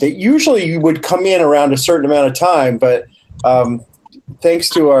 that usually would come in around a certain amount of time, but thanks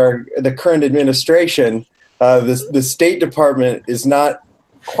to the current administration, the State Department is not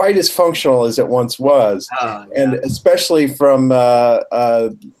quite as functional as it once was, and especially from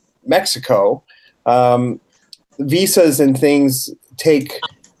Mexico, visas and things take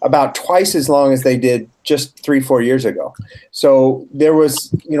about twice as long as they did just 3-4 years ago. So there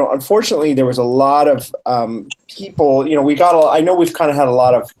was, unfortunately, there was a lot of people. I know we've kind of had a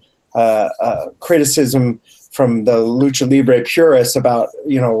lot of criticism from the Lucha Libre purists about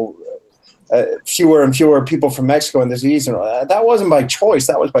fewer and fewer people from Mexico in the season. That wasn't by choice.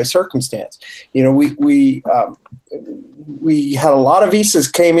 That was by circumstance. We had a lot of visas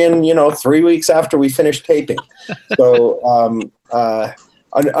came in, 3 weeks after we finished taping. So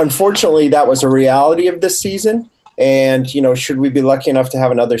unfortunately, that was a reality of this season. And, should we be lucky enough to have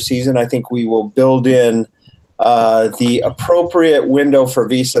another season, I think we will build in the appropriate window for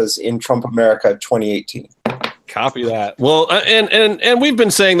visas in Trump America 2018. Copy that. Well, and we've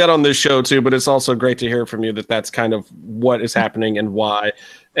been saying that on this show too, but it's also great to hear from you that that's kind of what is happening and why.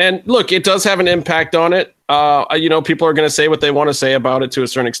 And look, it does have an impact on it. People are going to say what they want to say about it to a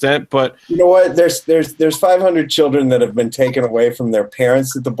certain extent, but you know what? There's 500 children that have been taken away from their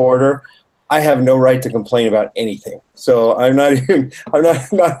parents at the border. I have no right to complain about anything. So I don't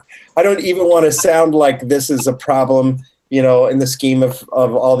even want to sound like this is a problem in the scheme of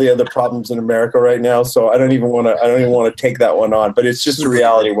all the other problems in America right now. So I don't even want to take that one on, but it's just a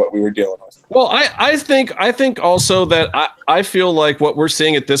reality of what we were dealing with. Well, I think also that I feel like what we're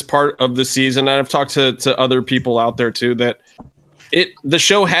seeing at this part of the season, and I've talked to other people out there too, that the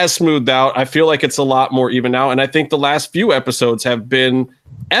show has smoothed out. I feel like it's a lot more even now. And I think the last few episodes have been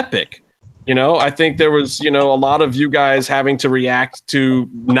epic. I think there was, a lot of you guys having to react to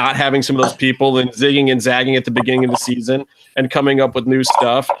not having some of those people and zigging and zagging at the beginning of the season and coming up with new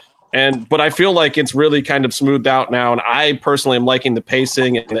stuff. But I feel like it's really kind of smoothed out now. And I personally am liking the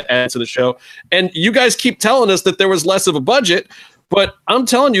pacing and the edits of the show. And you guys keep telling us that there was less of a budget, but I'm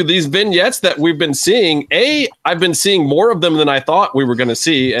telling you, these vignettes that we've been seeing, I've been seeing more of them than I thought we were going to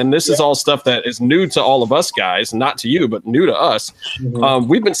see. And this is all stuff that is new to all of us guys, not to you, but new to us. Mm-hmm.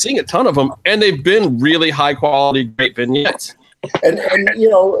 We've been seeing a ton of them, and they've been really high quality, great vignettes. And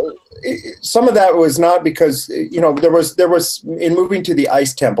some of that was not because, there was in moving to the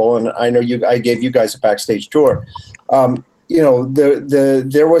Ice Temple, and I know I gave you guys a backstage tour. There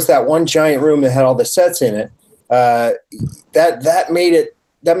was that one giant room that had all the sets in it. That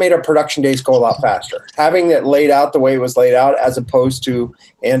made our production days go a lot faster. Having it laid out the way it was laid out, as opposed to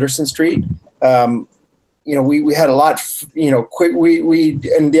Anderson Street, we had a lot, quick.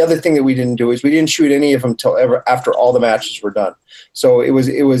 And the other thing that we didn't do is we didn't shoot any of them till after all the matches were done. So it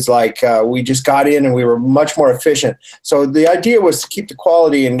was like we just got in and we were much more efficient. So the idea was to keep the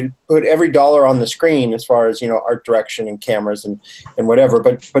quality and put every dollar on the screen as far as art direction and cameras and whatever,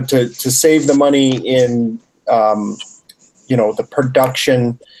 but to save the money in the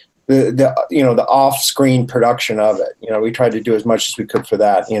production, the off-screen production of it. We tried to do as much as we could for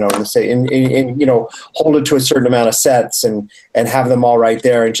that, and say, and hold it to a certain amount of sets and have them all right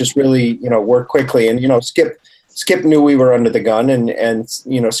there and just really, work quickly. And, Skip knew we were under the gun, and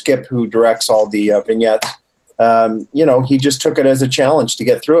Skip, who directs all the vignettes, he just took it as a challenge to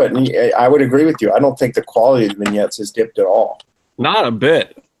get through it. And I would agree with you. I don't think the quality of the vignettes has dipped at all. Not a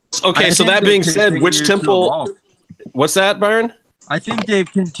bit. Okay, so that being said, which temple? What's that, Byron? I think they've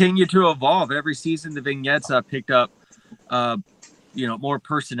continued to evolve. Every season, the vignettes have picked up, more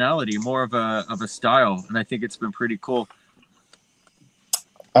personality, more of a style, and I think it's been pretty cool.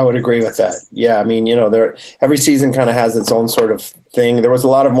 I would agree with that. Yeah, I mean, every season kind of has its own sort of thing. There was a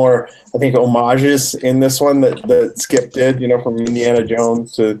lot of more, I think, homages in this one that Skip did. From Indiana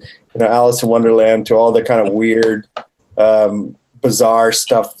Jones to Alice in Wonderland to all the kind of weird, bizarre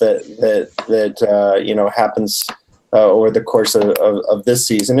stuff that happens over the course of this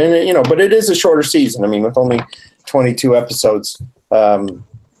season. And but it is a shorter season. I mean, with only 22 episodes,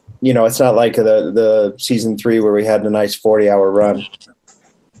 it's not like the season 3 where we had a nice 40-hour run.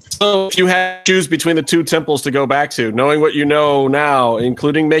 So if you had to choose between the two temples to go back to, knowing what you know now,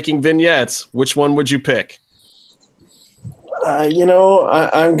 including making vignettes, which one would you pick? I'm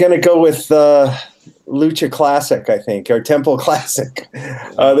going to go with Lucha Classic, I think, or Temple Classic.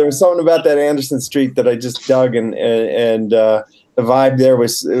 There was something about that Anderson Street that I just dug, and the vibe there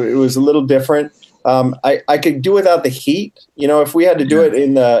was a little different. I could do without the heat. If we had to do it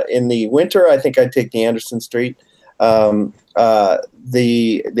in the winter, I think I'd take the Anderson Street.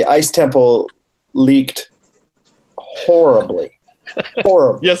 The Ice Temple leaked horribly.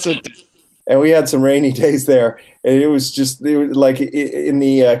 Yes, it did. And we had some rainy days there, and it was like in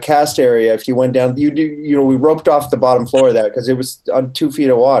the cast area. If you went down, we roped off the bottom floor of that because it was on 2 feet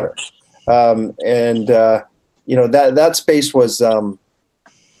of water, that space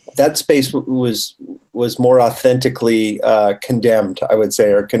was more authentically condemned, I would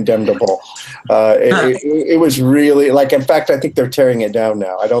say, or condemnable. It was really like, in fact, I think they're tearing it down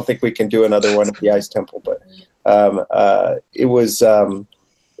now. I don't think we can do another one at the Ice Temple, but it was.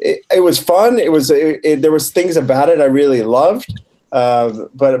 It was fun. There was things about it I really loved,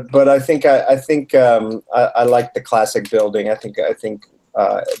 but I think I liked the classic building. I think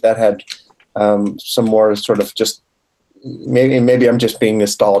that had some more sort of just maybe I'm just being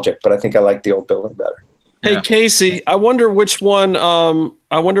nostalgic, but I think I like the old building better. Hey, yeah. Casey, I wonder which one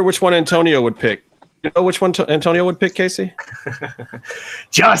Antonio would pick. You know which one Antonio would pick, Casey?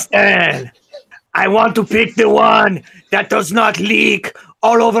 Justin, I want to pick the one that does not leak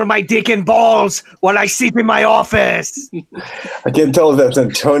all over my dick and balls while I sleep in my office. I can't tell if that's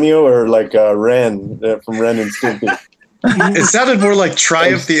Antonio or like Ren from Ren and Stimpy. It sounded more like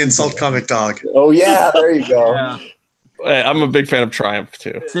Triumph the Insult Comic Dog. Oh, yeah, there you go. Yeah. Hey, I'm a big fan of Triumph,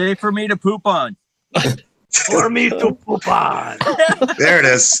 too. Say for me to poop on. For me to poop on. There it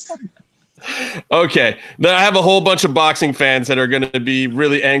is. Okay. Then I have a whole bunch of boxing fans that are going to be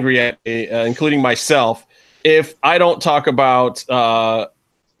really angry at me, including myself, if I don't talk about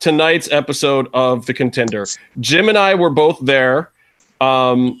tonight's episode of The Contender. Jim and I were both there.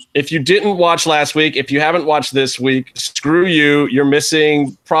 If you didn't watch last week, if you haven't watched this week, screw you. You're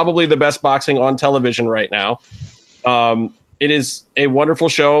missing probably the best boxing on television right now. It is a wonderful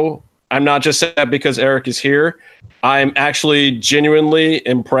show. I'm not just saying that because Eric is here. I'm actually genuinely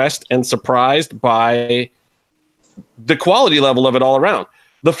impressed and surprised by the quality level of it all around.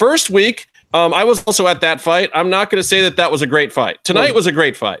 The first week, I was also at that fight. I'm not going to say that was a great fight. Tonight was a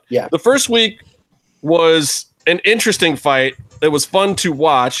great fight. Yeah. The first week was an interesting fight. It was fun to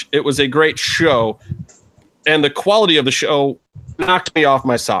watch. It was a great show. And the quality of the show knocked me off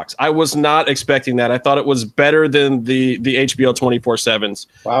my socks. I was not expecting that. I thought it was better than the HBO 24/7s.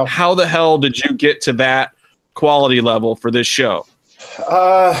 Wow. How the hell did you get to that quality level for this show?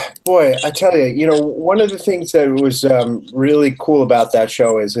 Boy, I tell you, one of the things that was really cool about that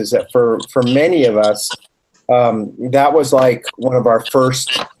show is that for many of us, that was like one of our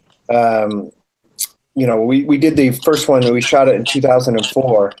first, we did the first one, we shot it in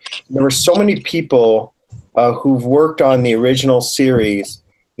 2004. There were so many people who've worked on the original series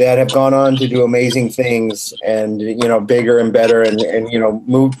that have gone on to do amazing things and, bigger and better and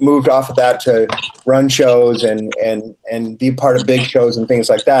moved off of that to run shows and be part of big shows and things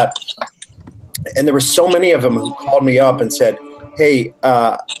like that. And there were so many of them who called me up and said, hey,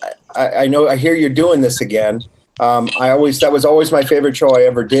 I hear you're doing this again. That was always my favorite show I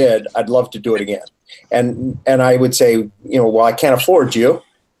ever did. I'd love to do it again. And I would say, well, I can't afford you.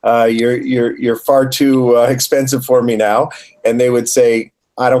 You're far too expensive for me now. And they would say,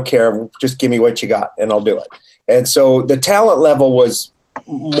 I don't care. Just give me what you got and I'll do it. And so the talent level was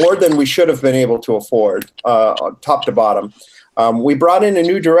more than we should have been able to afford, top to bottom. We brought in a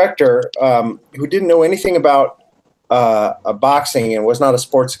new director who didn't know anything about boxing and was not a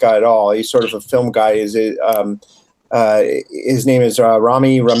sports guy at all. He's sort of a film guy. His name is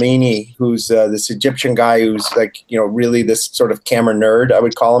Rami Ramini, who's this Egyptian guy who's really this sort of camera nerd, I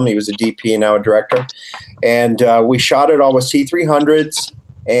would call him. He was a DP and now a director. And we shot it all with C300s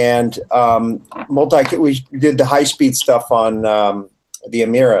and we did the high-speed stuff on the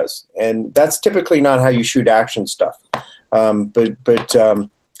Amiras. And that's typically not how you shoot action stuff. But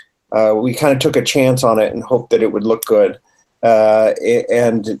we kind of took a chance on it and hoped that it would look good.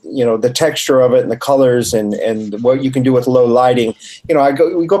 And the texture of it and the colors and what you can do with low lighting.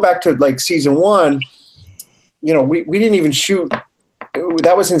 We go back to like season 1. We didn't even shoot.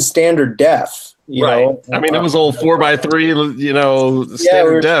 That was in standard def. Right. I mean, it was old 4x3.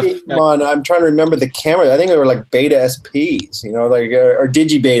 Standard def. I'm trying to remember the cameras. I think they were like Beta SPs. Or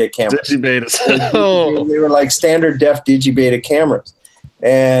Digibeta cameras. Digibeta. They were like standard def Digibeta cameras,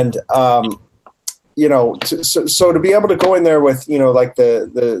 and. So to be able to go in there with, like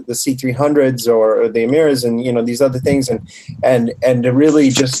the C300s or the Amiras and, these other things and to really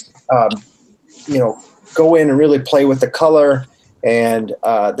just, go in and really play with the color and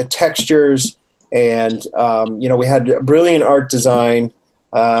the textures and, we had brilliant art design.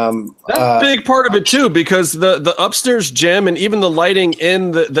 That's a big part of it too, because the upstairs gym and even the lighting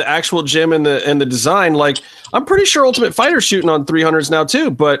in the actual gym and the design, like I'm pretty sure Ultimate Fighter's shooting on 300s now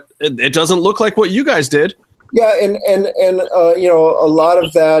too, but it doesn't look like what you guys did. Yeah, and a lot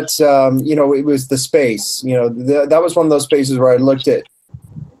of that, it was the space. That was one of those spaces where I looked at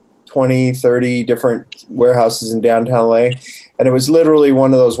 20, 30 different warehouses in downtown LA. And it was literally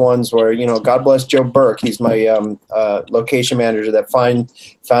one of those ones where, God bless Joe Burke. He's my location manager that found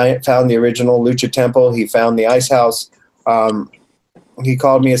the original Lucha Temple. He found the Ice House. He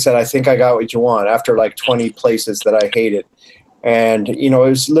called me and said, I think I got what you want after like 20 places that I hated. And, it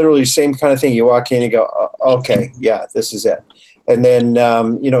was literally the same kind of thing. You walk in and you go, okay, yeah, this is it. And then,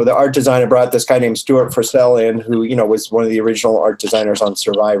 the art designer brought this guy named Stuart Frisell in, who, was one of the original art designers on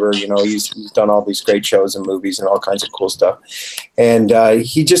Survivor. He's done all these great shows and movies and all kinds of cool stuff. And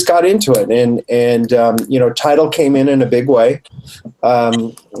he just got into it. And Tidal came in a big way,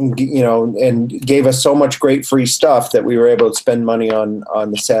 and gave us so much great free stuff that we were able to spend money on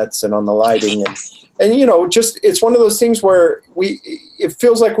the sets and on the lighting. And just it's one of those things where it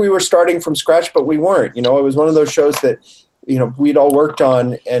feels like we were starting from scratch, but we weren't. It was one of those shows that, we'd all worked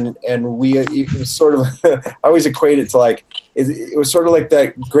on and it was sort of, I always equate it to like, it was sort of like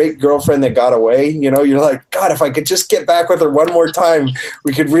that great girlfriend that got away. You're like, God, if I could just get back with her one more time,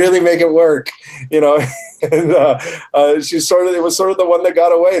 we could really make it work, And it was sort of the one that got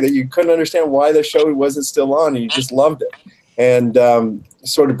away that you couldn't understand why the show wasn't still on and you just loved it. And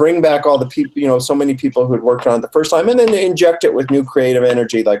sort of bring back all the people, so many people who had worked on it the first time and then inject it with new creative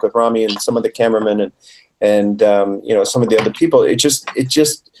energy, like with Rami and some of the cameramen and some of the other people. It just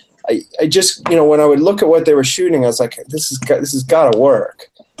I just, when I would look at what they were shooting, I was like, this has got to work.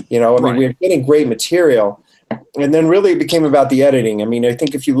 I mean, we were getting great material. And then really it became about the editing. I mean, I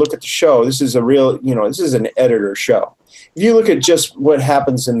think if you look at the show, this is a real, this is an editor show. If you look at just what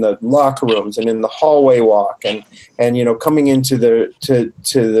happens in the locker rooms and in the hallway walk and coming into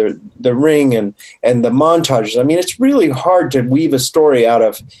the ring and the montages, I mean, it's really hard to weave a story out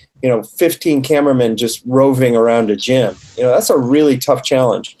of 15 cameramen just roving around a gym. That's a really tough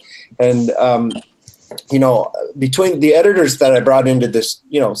challenge. And between the editors that I brought into this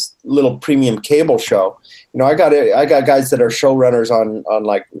little premium cable show, I got guys that are showrunners on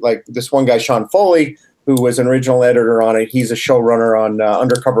like this one guy, Sean Foley, who was an original editor on it. He's a showrunner on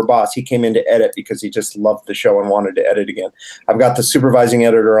Undercover Boss. He came in to edit because he just loved the show and wanted to edit again. I've got the supervising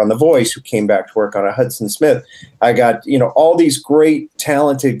editor on The Voice who came back to work on a Hudson Smith. I got, all these great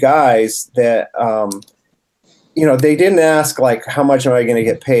talented guys that, they didn't ask like, how much am I going to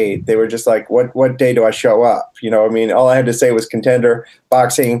get paid? They were just like, what day do I show up? I mean, all I had to say was Contender,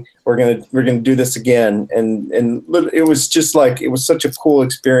 boxing. We're going to do this again. And it was just like, it was such a cool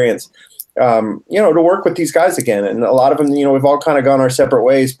experience. To work with these guys again. And a lot of them, we've all kind of gone our separate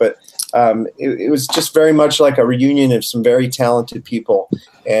ways, but it was just very much like a reunion of some very talented people.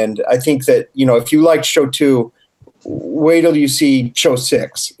 And I think that, if you liked show 2, wait till you see show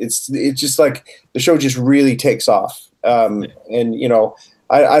 6. It's just like the show just really takes off. And,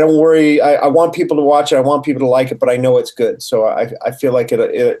 I don't worry. I want people to watch it. I want people to like it, but I know it's good. So I feel like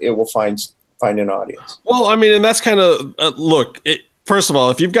it will find an audience. Well, I mean, and that's kind of, first of all,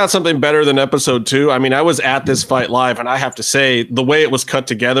 if you've got something better than episode 2, I mean, I was at this fight live, and I have to say the way it was cut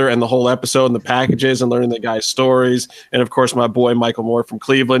together and the whole episode and the packages and learning the guys' stories, and of course my boy Michael Moore from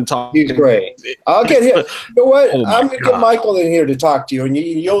Cleveland talking. He's great. I'll get him. You know what? I'm gonna get Michael in here to talk to you, and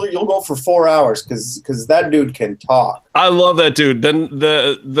you'll go for 4 hours because that dude can talk. I love that dude. Then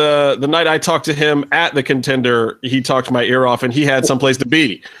the night I talked to him at the Contender, he talked my ear off, and he had someplace to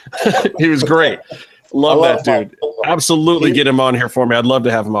be. He was great. Love that dude. Absolutely get him on here for me. I'd love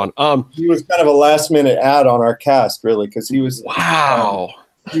to have him on. He was kind of a last minute ad on our cast, really, because he was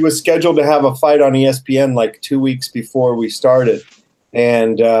he was scheduled to have a fight on ESPN like 2 weeks before we started,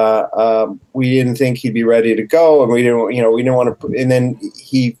 and we didn't think he'd be ready to go, and we didn't want to. And then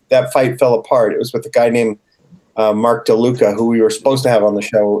that fight fell apart. It was with a guy named Mark DeLuca, who we were supposed to have on the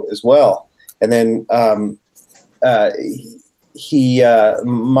show as well, and then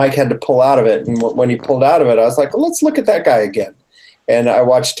Mike had to pull out of it, and when he pulled out of it, I was like, well, let's look at that guy again. And I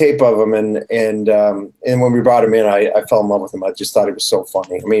watched tape of him, and when we brought him in, I fell in love with him. I just thought he was so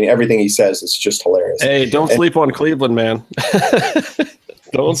funny. I mean, everything he says is just hilarious. Hey, don't sleep on Cleveland, man.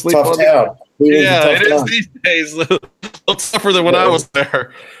 Don't sleep tough on town. It is these days. A little tougher than when I was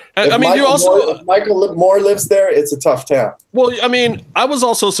there. If Michael Moore lives there, it's a tough town. Well, I mean, I was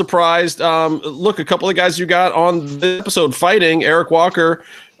also surprised. Look, a couple of guys you got on this episode fighting, Eric Walker,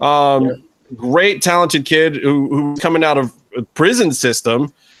 great talented kid who's coming out of a prison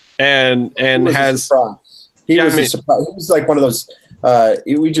system and has. He was a surprise. He was like one of those.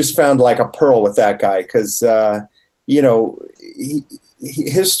 We just found like a pearl with that guy because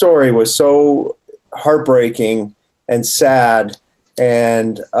his story was so heartbreaking and sad.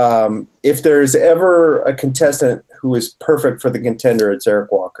 And if there's ever a contestant who is perfect for the Contender, it's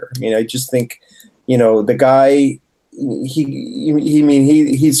Eric Walker. I mean, I just think, the guy,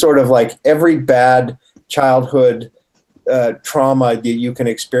 he's sort of like every bad childhood trauma that you can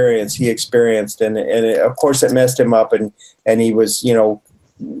experience, he experienced. And of course it messed him up. And he was, he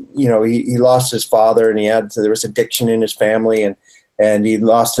lost his father, and there was addiction in his family, and he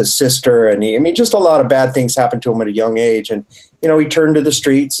lost his sister, and just a lot of bad things happened to him at a young age. And, he turned to the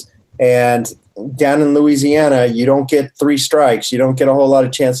streets, and down in Louisiana, you don't get 3 strikes. You don't get a whole lot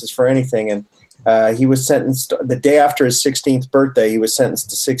of chances for anything. And he was sentenced the day after his 16th birthday. He was sentenced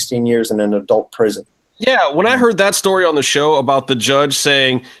to 16 years in an adult prison. Yeah. When I heard that story on the show about the judge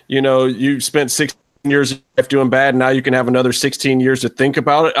saying, you spent 16 years of life doing bad, now you can have another 16 years to think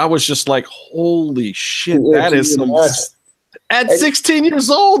about it, I was just like, holy shit, that is some... At 16 years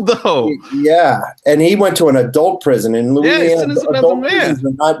old, though. Yeah, and he went to an adult prison in Louisiana. Adult prisons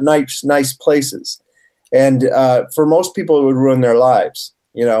are not nice places, and for most people, it would ruin their lives,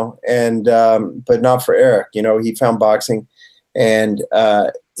 And but not for Eric. He found boxing, and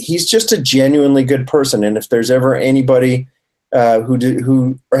he's just a genuinely good person. And if there's ever anybody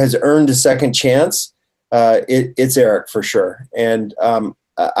who has earned a second chance, it's Eric for sure. And I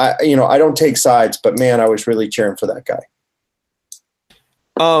don't take sides, but man, I was really cheering for that guy.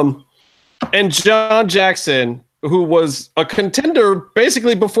 And John Jackson, who was a contender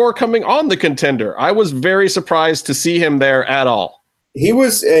basically before coming on the Contender. I was very surprised to see him there at all. He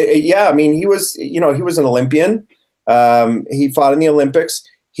was, yeah. I mean, he was an Olympian. He fought in the Olympics.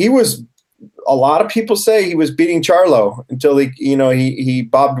 He was. A lot of people say he was beating Charlo until he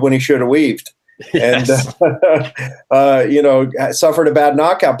bobbed when he should have weaved, and suffered a bad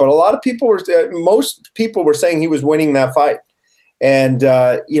knockout. But a lot of people most people were saying he was winning that fight. And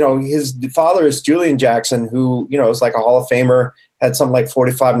his father is Julian Jackson, who is like a Hall of Famer, had something like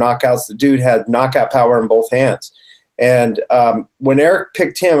 45 knockouts. The dude had knockout power in both hands. And when Eric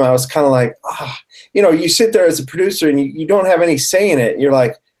picked him, I was kind of like, you sit there as a producer and you don't have any say in it. You're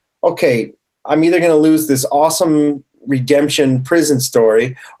like, okay, I'm either going to lose this awesome redemption prison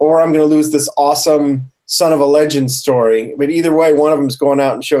story, or I'm going to lose this awesome son of a legend story. But either way, one of them is going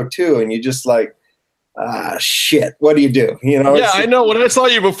out in show 2, and you just like, shit, what do you do? Yeah, I know. When I saw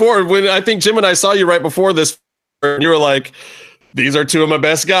you before, when I think Jim and I saw you right before this, you were like, these are 2 of my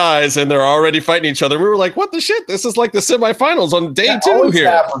best guys, and they're already fighting each other. We were like, what the shit? This is like the semifinals on day 2 here.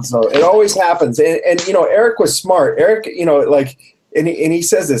 It always happens. And Eric was smart. Eric, and he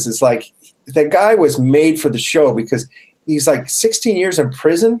says this, it's like, that guy was made for the show because he's like 16 years in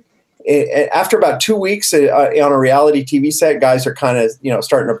prison. After about 2 weeks on a reality TV set, guys are kind of,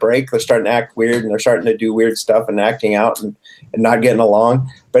 starting to break. They're starting to act weird, and they're starting to do weird stuff and acting out and not getting along.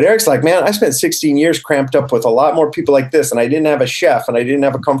 But Eric's like, man, I spent 16 years cramped up with a lot more people like this, and I didn't have a chef, and I didn't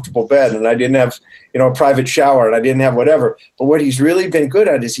have a comfortable bed, and I didn't have, a private shower, and I didn't have whatever. But what he's really been good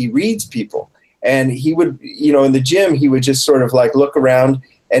at is he reads people. And he would, in the gym, he would just sort of like look around,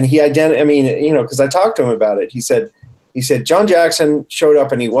 and he because I talked to him about it. He said, John Jackson showed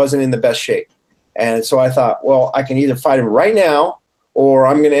up and he wasn't in the best shape. And so I thought, well, I can either fight him right now, or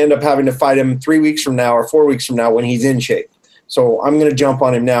I'm going to end up having to fight him 3 weeks from now or 4 weeks from now when he's in shape. So I'm going to jump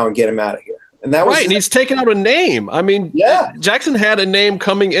on him now and get him out of here. And that was right. And he's taken out a name. I mean, yeah, Jackson had a name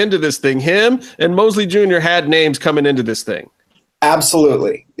coming into this thing. Him and Mosley Jr. had names coming into this thing.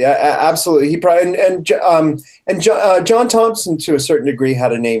 Absolutely. Yeah, absolutely. He probably, and John Thompson to a certain degree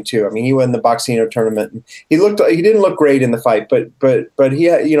had a name too. I mean, he won the Boxino tournament. He didn't look great in the fight, but he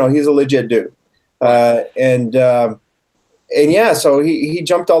had, he's a legit dude. And yeah, so he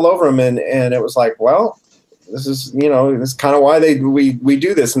jumped all over him, and it was like, well, this is, this is kind of why we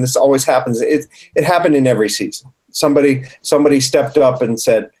do this. And this always happens. It happened in every season. Somebody stepped up and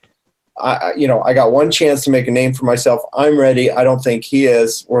said, I got one chance to make a name for myself. I'm ready. I don't think he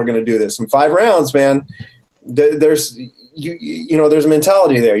is. We're going to do this in 5 rounds, man. There's there's a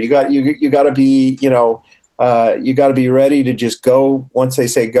mentality there. You got to be, you got to be ready to just go once they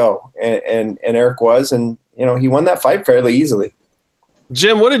say go. And Eric was, and he won that fight fairly easily.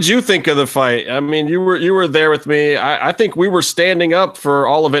 Jim, what did you think of the fight? I mean, you were there with me. I think we were standing up for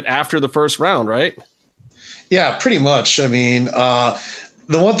all of it after the first round, right? Yeah, pretty much. I mean,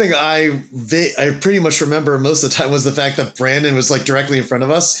 the one thing I pretty much remember most of the time was the fact that Brandon was like directly in front of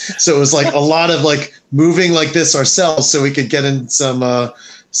us. So it was like a lot of like moving like this ourselves so we could get in some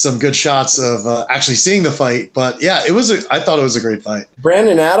good shots of actually seeing the fight. But yeah, I thought it was a great fight.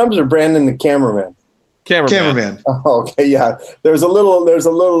 Brandon Adams or Brandon the cameraman? Cameraman. Oh, okay, yeah. There's a little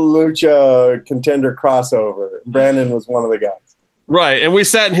Lucha Contender crossover. Brandon was one of the guys. Right, and we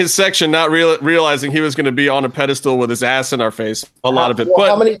sat in his section not realizing he was going to be on a pedestal with his ass in our face, a lot of it.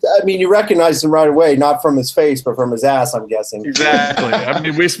 Well, but you recognized him right away, not from his face, but from his ass, I'm guessing. Exactly. I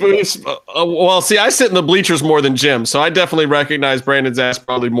mean, I sit in the bleachers more than Jim, so I definitely recognize Brandon's ass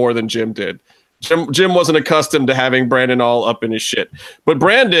probably more than Jim did. Jim wasn't accustomed to having Brandon all up in his shit. But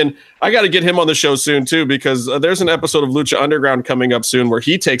Brandon, I got to get him on the show soon, too, because there's an episode of Lucha Underground coming up soon where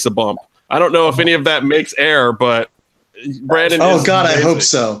he takes a bump. I don't know if any of that makes air, but Brandon. Oh God, amazing. I hope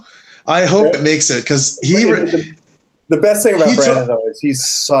so. I hope it makes it because the best thing about Brandon though is he's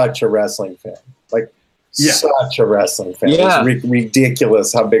such a wrestling fan. Such a wrestling fan. Yeah. It's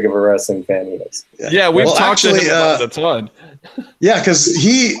ridiculous how big of a wrestling fan he is. Yeah, we've talked to him about a ton. Yeah, because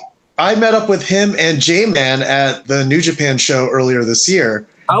I met up with him and J-Man at the New Japan show earlier this year.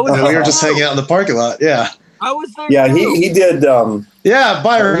 We were just hanging out in the parking lot. Yeah. I was there. Yeah, he did. Yeah,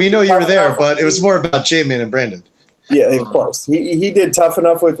 Byron, we know you were there, but it was more about J-Man and Brandon. Yeah, of course. He did Tough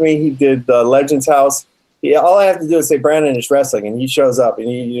Enough with me. He did Legends House. All I have to do is say Brandon is wrestling, and he shows up, and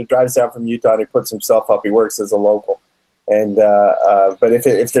he drives down from Utah, and he puts himself up. He works as a local. And but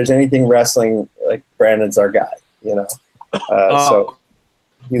if there's anything wrestling, like Brandon's our guy, so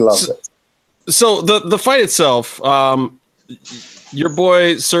he loves it. So the fight itself, your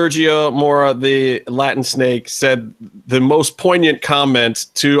boy Sergio Mora, the Latin Snake, said the most poignant comment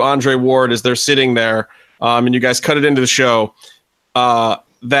to Andre Ward as they're sitting there. And you guys cut it into the show,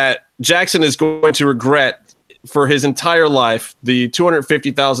 that Jackson is going to regret for his entire life the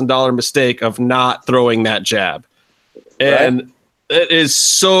 $250,000 mistake of not throwing that jab. And It is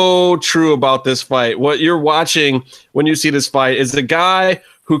so true about this fight. What you're watching when you see this fight is a guy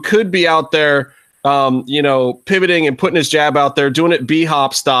who could be out there, pivoting and putting his jab out there, doing it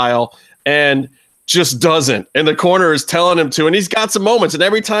B-hop style, and just doesn't. And the corner is telling him to. And he's got some moments. And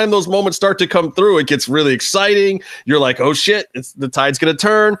every time those moments start to come through, it gets really exciting. You're like, oh, shit, the tide's going to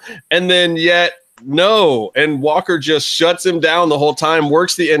turn. And then yet, no. And Walker just shuts him down the whole time,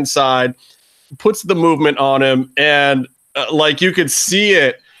 works the inside, puts the movement on him, and you could see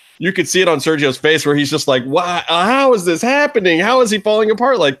it. You could see it on Sergio's face where he's just like, "Wow, how is this happening? How is he falling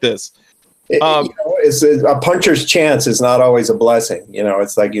apart like this?" It's a puncher's chance is not always a blessing.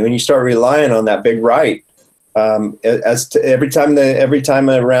 It's like when you start relying on that big right. Every time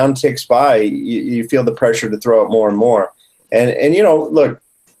a round ticks by, you feel the pressure to throw it more and more. And look,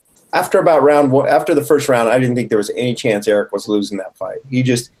 after the first round, I didn't think there was any chance Eric was losing that fight. He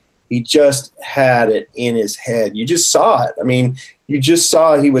just had it in his head. You just saw it. I mean, you just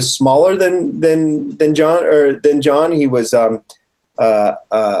saw he was smaller than John. He was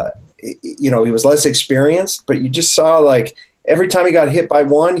he was less experienced, but you just saw like every time he got hit by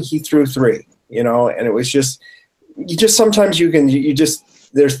one, he threw three. And it was just sometimes you just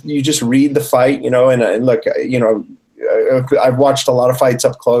read the fight. And look, I've watched a lot of fights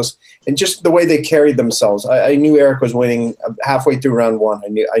up close, and just the way they carried themselves, I knew Eric was winning halfway through round one.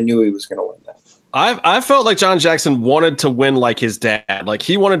 I knew he was going to win that. I felt like John Jackson wanted to win like his dad. Like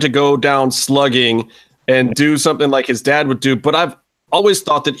he wanted to go down slugging and do something like his dad would do. But I've always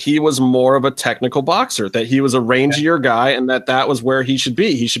thought that he was more of a technical boxer, that he was a rangier guy, and that was where he should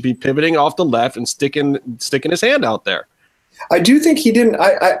be. He should be pivoting off the left and sticking his hand out there. I do think he didn't.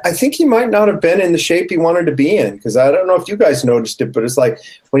 I think he might not have been in the shape he wanted to be in, because I don't know if you guys noticed it, but it's like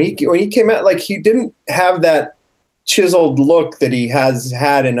when he came out, like he didn't have that chiseled look that he has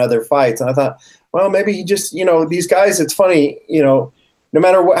had in other fights. And I thought, well, maybe he just, these guys. It's funny, no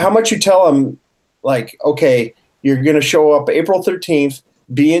matter how much you tell them, like, okay, you're going to show up April 13th,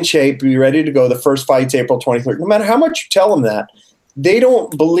 be in shape, be ready to go. The first fight's April 23rd. No matter how much you tell them that, they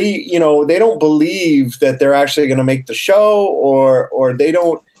don't believe that they're actually going to make the show, or they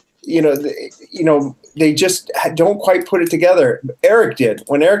don't, they just don't quite put it together. Eric did.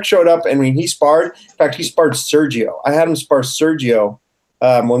 When Eric showed up, he sparred. In fact, he sparred Sergio. I had him spar Sergio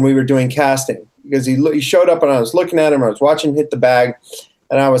when we were doing casting, because he showed up and I was looking at him. I was watching him hit the bag,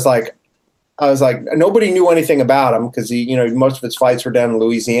 and I was like, nobody knew anything about him because most of his fights were down in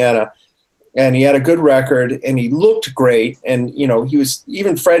Louisiana. And he had a good record, and he looked great. And, he was,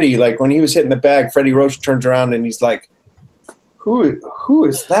 even Freddie, like when he was hitting the bag, Freddie Roach turns around and he's like, who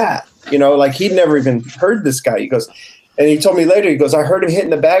is that? Like he'd never even heard this guy. He goes, and he told me later, he goes, I heard him hitting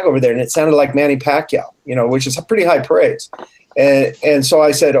the bag over there, and it sounded like Manny Pacquiao, which is a pretty high praise. And so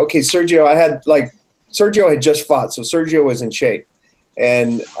I said, okay, Sergio had just fought, so Sergio was in shape.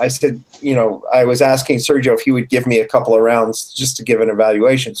 And I said, I was asking Sergio if he would give me a couple of rounds just to give an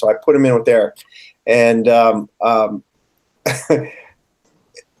evaluation. So I put him in with Eric. And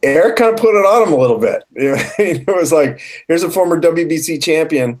Eric kind of put it on him a little bit. It was like, here's a former WBC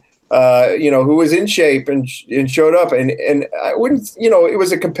champion, who was in shape and showed up. And I wouldn't, it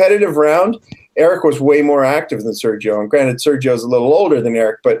was a competitive round. Eric was way more active than Sergio. And granted, Sergio's a little older than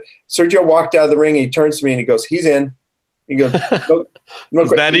Eric. But Sergio walked out of the ring, and he turns to me and he goes, he's in. He goes,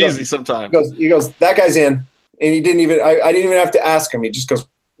 it's that easy sometimes. He goes, that guy's in. And he didn't even, I didn't even have to ask him. He just goes,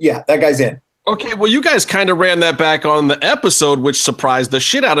 yeah, that guy's in. Okay, well, you guys kind of ran that back on the episode, which surprised the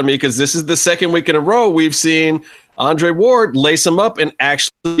shit out of me, because this is the second week in a row we've seen Andre Ward lace him up and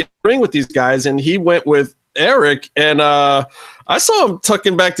actually ring with these guys. And he went with Eric, and I saw him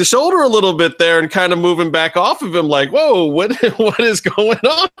tucking back the shoulder a little bit there and kind of moving back off of him like, whoa, what is going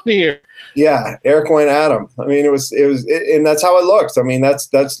on here? Yeah, Eric went at him. It was, and that's how it looks.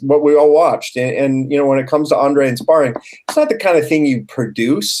 That's what we all watched. And when it comes to Andre and sparring, it's not the kind of thing you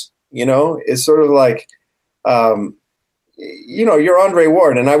produce. It's sort of like, you're Andre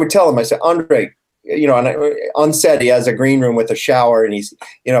Ward, and I would tell him, I said, Andre, on set he has a green room with a shower, and he's,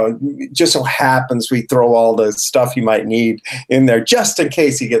 just so happens we throw all the stuff he might need in there just in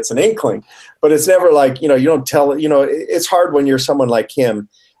case he gets an inkling. But it's never like, you don't tell, it's hard when you're someone like him.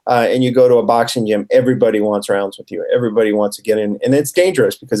 And you go to a boxing gym, everybody wants rounds with you. Everybody wants to get in, and it's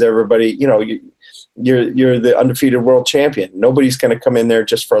dangerous because everybody, you're the undefeated world champion. Nobody's going to come in there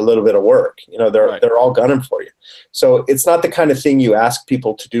just for a little bit of work. They're all gunning for you. So it's not the kind of thing you ask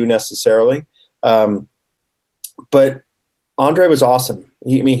people to do necessarily. But Andre was awesome.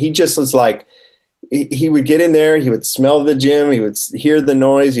 He just was like, he would get in there, he would smell the gym, he would hear the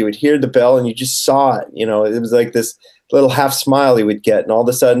noise, he would hear the bell, and you just saw it. It was like this little half smile he would get, and all of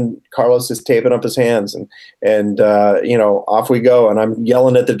a sudden Carlos is taping up his hands, and off we go, and I'm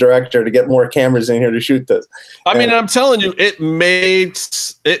yelling at the director to get more cameras in here to shoot this. I mean, I'm telling you, it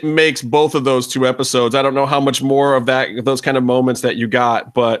makes both of those 2 episodes. I don't know how much more of those kind of moments that you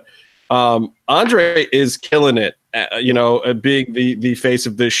got, but Andre is killing it, being the face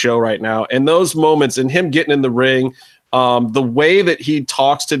of this show right now. And those moments and him getting in the ring, the way that he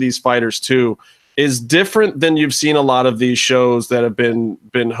talks to these fighters too, is different than you've seen a lot of these shows that have been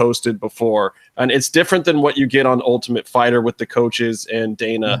hosted before. And it's different than what you get on Ultimate Fighter with the coaches and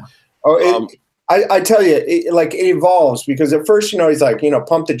Dana. I tell you, it evolves, because at first, he's like,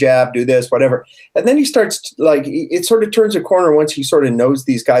 pump the jab, do this, whatever. And then he starts it sort of turns a corner once he sort of knows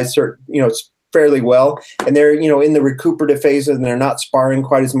these guys, fairly well. And they're, in the recuperative phases, and they're not sparring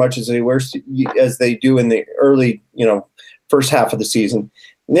quite as much as they do in the early, first half of the season.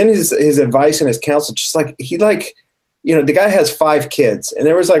 And then his advice and his counsel, just the guy has 5 kids. And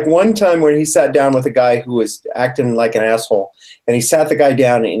there was one time where he sat down with a guy who was acting like an asshole, and he sat the guy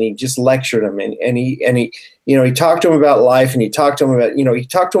down and he just lectured him. And he talked to him about life, and he talked to him about, he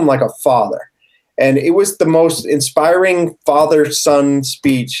talked to him like a father. And it was the most inspiring father-son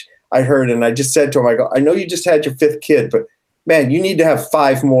speech I heard. And I just said to him, I know you just had your 5th kid, but man, you need to have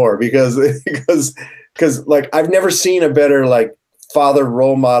 5 more, because I've never seen a better, father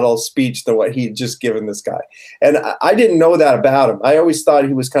role model speech than what he'd just given this guy. And I didn't know that about him. I always thought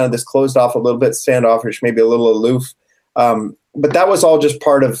he was kind of this closed off, a little bit standoffish, maybe a little aloof. But that was all just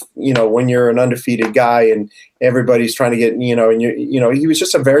part of, when you're an undefeated guy and everybody's trying to get, and he was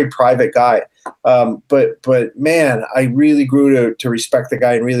just a very private guy. But man, I really grew to respect the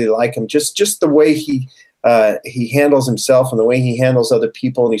guy and really like him. Just the way he handles himself and the way he handles other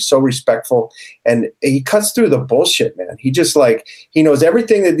people, and he's so respectful, and he cuts through the bullshit, man. He just he knows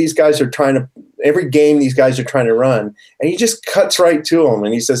everything that these guys are every game these guys are trying to run, and he just cuts right to them,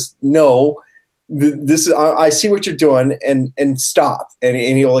 and he says, no, this is, I see what you're doing, and stop. And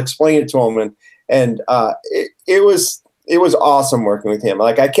he'll explain it to them. And it was awesome working with him.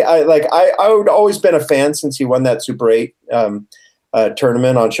 I would always been a fan since he won that Super 8,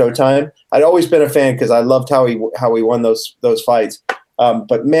 tournament on Showtime. I'd always been a fan because I loved how he won those fights.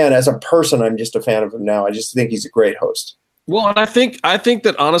 But man, as a person, I'm just a fan of him now. I just think he's a great host. Well, and I think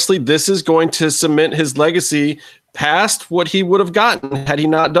that honestly, this is going to cement his legacy past what he would have gotten had he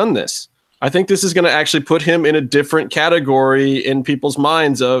not done this. I think this is going to actually put him in a different category in people's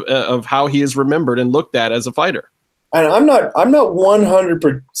minds of how he is remembered and looked at as a fighter. And I'm not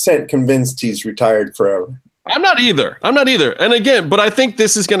 100% convinced he's retired forever. I'm not either. And again, but I think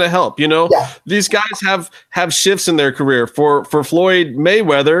this is going to help. These guys have shifts in their career. For Floyd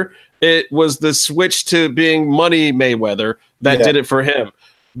Mayweather, it was the switch to being Money Mayweather that did it for him.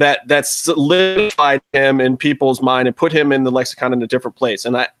 That solidified him in people's mind and put him in the lexicon in a different place.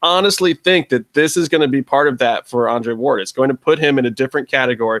 And I honestly think that this is going to be part of that for Andre Ward. It's going to put him in a different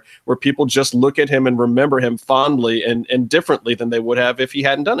category where people just look at him and remember him fondly and differently than they would have if he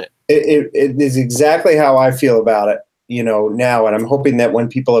hadn't done it. It is exactly how I feel about it, now. And I'm hoping that when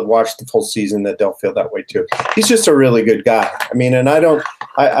people have watched the full season, that they'll feel that way too. He's just a really good guy. I mean, and I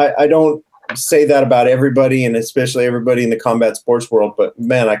don't say that about everybody, and especially everybody in the combat sports world, but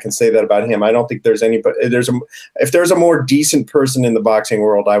man, I can say that about him. I don't think there's anybody. If there's a more decent person in the boxing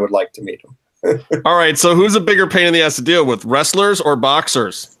world, I would like to meet him. All right, so who's a bigger pain in the ass to deal with, wrestlers or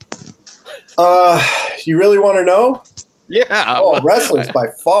boxers? You really want to know? Yeah. Oh, wrestlers by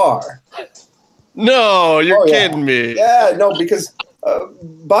far. No, you're kidding me. Yeah, no, because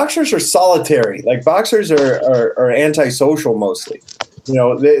boxers are solitary. Boxers are antisocial mostly.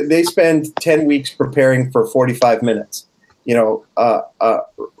 They spend 10 weeks preparing for 45 minutes.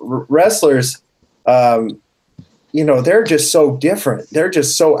 Wrestlers, they're just so different. They're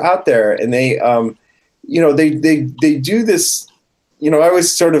just so out there, and they do this. I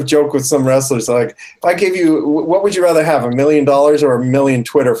always sort of joke with some wrestlers, if I gave you, what would you rather have, $1 million or 1 million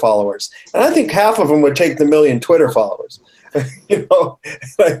Twitter followers? And I think half of them would take the 1 million Twitter followers. And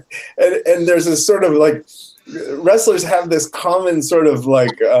there's this sort of wrestlers have this common sort of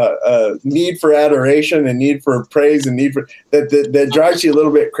need for adoration and need for praise and need for that drives you a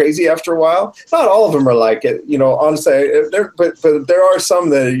little bit crazy after a while. Not all of them are like it, honestly. But there are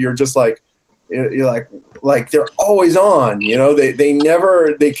some that you're just you're they're always on.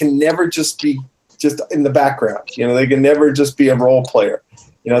 They can never just be just in the background. They can never just be a role player.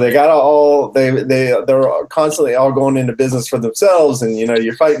 They got they're constantly all going into business for themselves, and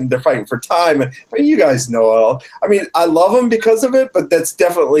they're fighting for time. And you guys know it all. I mean, I love them because of it, but that's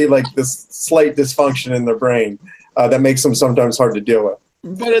definitely this slight dysfunction in their brain that makes them sometimes hard to deal with.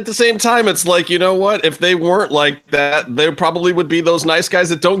 But at the same time, it's like, you know what? If they weren't like that, they probably would be those nice guys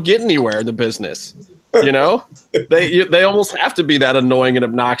that don't get anywhere in the business. You know, they almost have to be that annoying and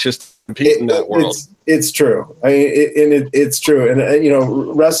obnoxious to compete in that world. It's true. It's true. And you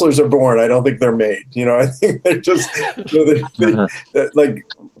know, wrestlers are born. I don't think they're made. You know, I think they're just like,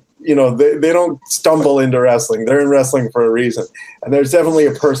 you know, they don't stumble into wrestling. They're in wrestling for a reason. And there's definitely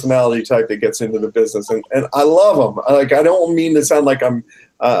a personality type that gets into the business. And I love them. Like, I don't mean to sound like I'm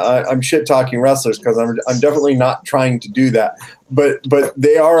shit talking wrestlers, because I'm definitely not trying to do that. But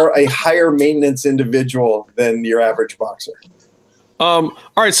they are a higher maintenance individual than your average boxer. All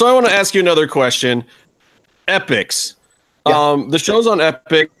right. So I want to ask you another question. Epics. Yeah. The show's on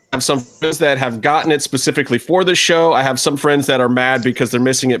Epic. I have some friends that have gotten it specifically for the show. I have some friends that are mad because they're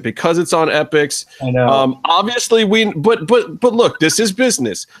missing it because it's on Epics. I know. Obviously, but look, this is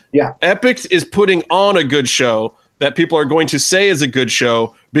business. Yeah. Epics is putting on a good show that people are going to say is a good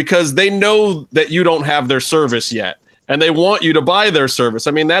show because they know that you don't have their service yet, and they want you to buy their service.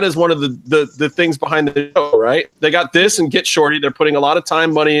 I mean, that is one of the things behind the show, right? They got this and Get Shorty. They're putting a lot of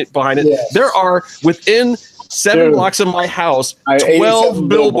time, money behind it. Yes. There are within 7 blocks of my house, 12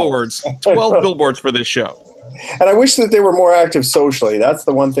 billboards, 12 billboards for this show. And I wish that they were more active socially. That's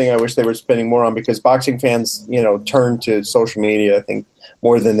the one thing I wish they were spending more on, because boxing fans, you know, turn to social media, I think,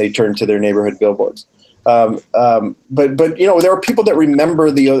 more than they turn to their neighborhood billboards. But you know, there are people that remember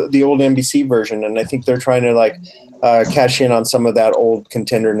the old NBC version, and I think they're trying to like cash in on some of that old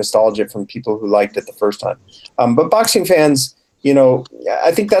Contender nostalgia from people who liked it the first time. But boxing fans, you know,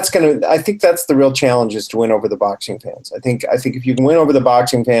 I think that's the real challenge, is to win over the boxing fans. I think if you can win over the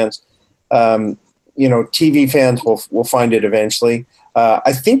boxing fans, you know, TV fans will find it eventually.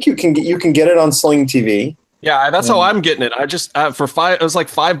 I think you can get it on Sling TV. Yeah, that's how I'm getting it. I just for it was like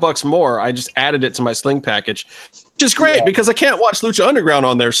 $5 more. I just added it to my Sling package, which is great because I can't watch Lucha Underground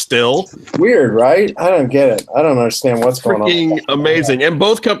on there still. Weird, right? I don't get it. I don't understand what's going on. Freaking amazing. And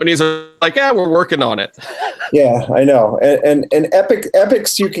both companies are like, yeah, we're working on it. Yeah, I know. And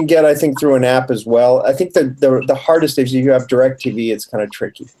Epics you can get, I think, through an app as well. I think the hardest is if you have DirecTV, it's kind of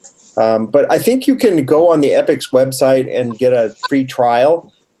tricky. But I think you can go on the Epics website and get a free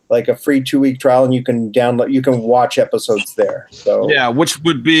trial, like a free 2-week trial, and you can watch episodes there. So yeah, which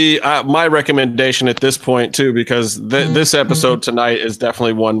would be my recommendation at this point too, because this episode tonight is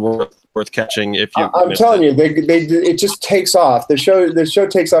definitely one worth catching. If you, I'm telling you, it just takes off. The show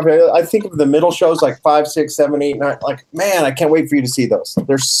takes off. I think of the middle shows like 5, 6, 7, 8, 9. Like, man, I can't wait for you to see those.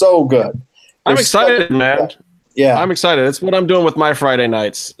 They're so good. I'm excited, man. Yeah, I'm excited. It's what I'm doing with my Friday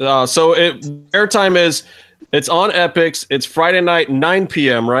nights. So airtime is. It's on Epics. It's Friday night, 9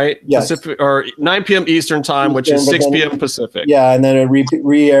 p.m., right? Yes. Pacific, or 9 p.m. Eastern time, which is 6 p.m. Pacific. Yeah, and then it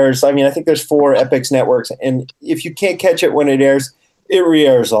re-airs. I mean, I think there's 4 Epics networks, and if you can't catch it when it airs, it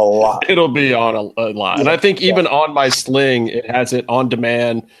re-airs a lot. It'll be on a lot. Yeah, and I think even on my Sling, it has it on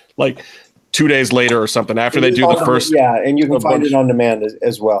demand, like 2 days later or something, after they do the first. Yeah, and you can find it on demand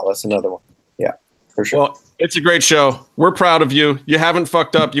as well. That's another one. Yeah, for sure. Well, it's a great show. We're proud of you. You haven't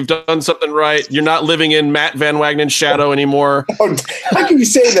fucked up. You've done something right. You're not living in Matt Van Wagenen's shadow anymore. How can you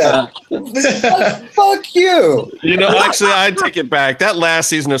say that? Fuck you. You know, actually, I take it back. That last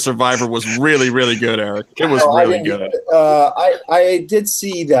season of Survivor was really, really good, Eric. It was really good. I did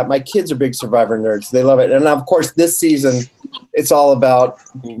see that. My kids are big Survivor nerds. They love it. And, of course, this season, it's all about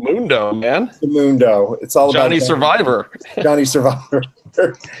Mundo, man. The Mundo. It's all Johnny about Survivor. Johnny Survivor.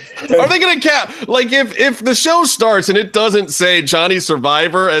 Are they going to cap? Like, if the show starts and it doesn't say Johnny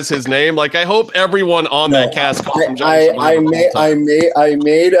Survivor as his name, like, I hope everyone on that cast calls him Johnny Survivor. I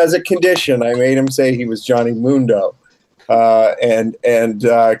made as a condition. I made him say he was Johnny Mundo, and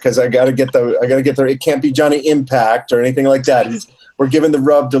because I got to get the. It can't be Johnny Impact or anything like that. We're giving the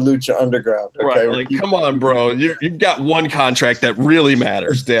rub to Lucha Underground. Okay? Right? Like, come on, bro. You've got one contract that really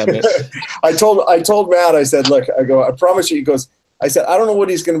matters. Damn it. I told Matt. I said, look. I go. I promise you. He goes. I said, I don't know what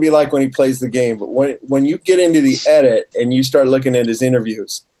he's going to be like when he plays the game, but when you get into the edit and you start looking at his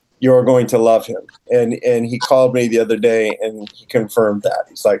interviews, you're going to love him. And he called me the other day and he confirmed that.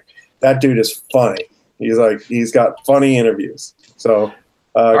 He's like, that dude is funny. He's like, he's got funny interviews. So,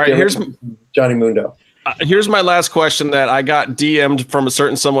 all right, here's Johnny Mundo. Here's my last question that I got DM'd from a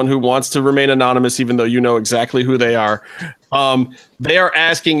certain someone who wants to remain anonymous, even though you know exactly who they are. They are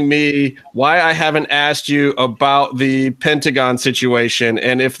asking me why I haven't asked you about the Pentagon situation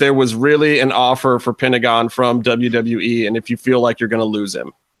and if there was really an offer for Pentagon from WWE and if you feel like you're going to lose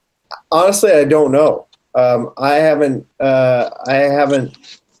him. Honestly, I don't know. I haven't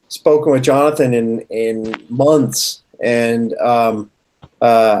spoken with Jonathan in months, and I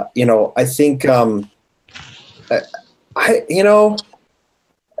think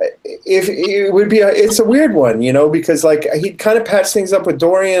if it would be, it's a weird one, you know, because like he'd kind of patch things up with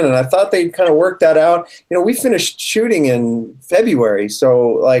Dorian, and I thought they'd kind of work that out. You know, we finished shooting in February,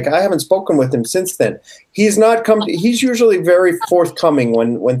 so like I haven't spoken with him since then. He's not come. He's usually very forthcoming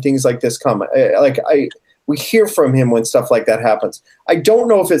when things like this come. We hear from him when stuff like that happens. I don't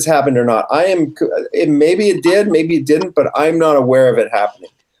know if it's happened or not. Maybe it did, maybe it didn't, but I'm not aware of it happening.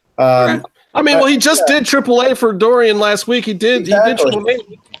 I mean, well, he just did AAA for Dorian last week. He did. Exactly. He did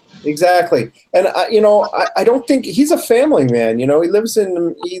AAA. Exactly. And I don't think he's a family man. You know, he lives.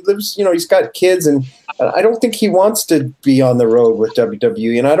 You know, he's got kids, and I don't think he wants to be on the road with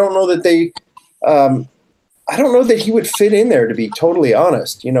WWE. And I don't know that I don't know that he would fit in there, to be totally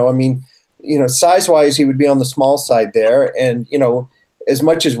honest. You know, I mean, you know, size-wise, he would be on the small side there. And, you know, as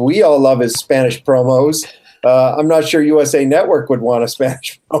much as we all love his Spanish promos, I'm not sure USA Network would want a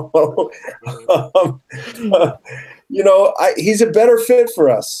Spanish promo. You know, he's a better fit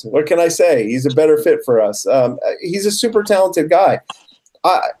for us. What can I say? He's a better fit for us. He's a super talented guy.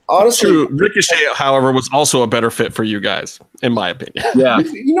 Honestly, true. Ricochet, however, was also a better fit for you guys, in my opinion. Yeah.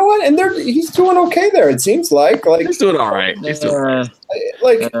 You know what? And he's doing okay there. It seems like he's doing all right. He's doing all right.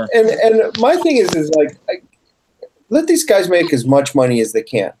 And my thing is like, let these guys make as much money as they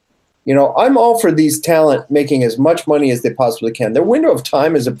can. You know, I'm all for these talent making as much money as they possibly can. Their window of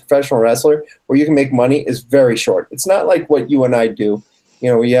time as a professional wrestler where you can make money is very short. It's not like what you and I do. You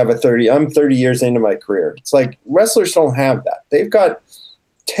know, you have I'm 30 years into my career. It's like wrestlers don't have that. They've got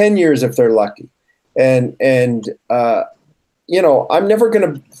 10 years if they're lucky. And you know, I'm never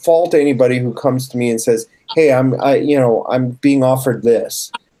going to fault anybody who comes to me and says, hey, I'm being offered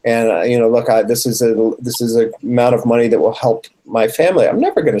this. And, you know, look, this is a amount of money that will help my family. I'm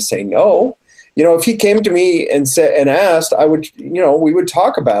never going to say no. You know, if he came to me and asked, I would, you know, we would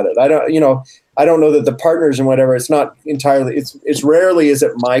talk about it. I don't know that the partners and whatever, it's not entirely, it's rarely is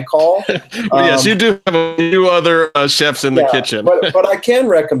it my call. Well, yes, you do have a few other chefs in the kitchen. but I can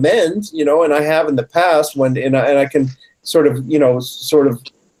recommend, you know, and I have in the past and I can sort of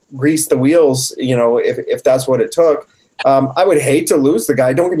grease the wheels, you know, if that's what it took. I would hate to lose the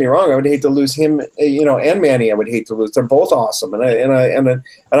guy. Don't get me wrong. I would hate to lose him, you know, and Manny. I would hate to lose. They're both awesome, and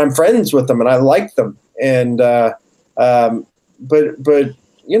I'm friends with them, and I like them. And but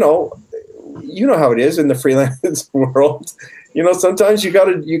you know how it is in the freelance world. You know, sometimes you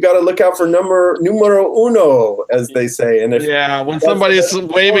gotta look out for numero uno, as they say. And when somebody is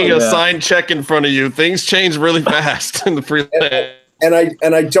waving a signed check in front of you, things change really fast in the freelance.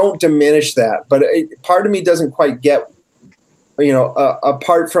 And I don't diminish that, but part of me doesn't quite get. You know,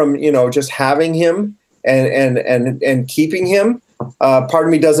 apart from, you know, just having him and keeping him, part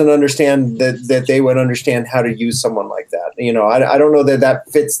of me doesn't understand that they would understand how to use someone like that. You know, I don't know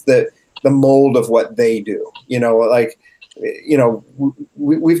that fits the mold of what they do. You know, like, you know,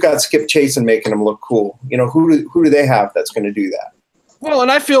 we've got Skip Chasen making them look cool. You know, who do they have that's going to do that? Well,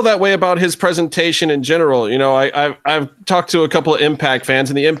 and I feel that way about his presentation in general. You know, I've talked to a couple of Impact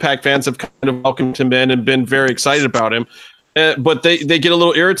fans, and the Impact fans have kind of welcomed him in and been very excited about him. But they get a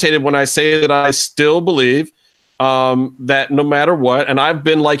little irritated when I say that I still believe that no matter what, and I've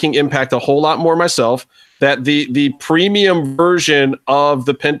been liking Impact a whole lot more myself, that the premium version of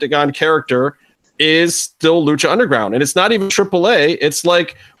the Pentagon character is still Lucha Underground. And it's not even AAA. It's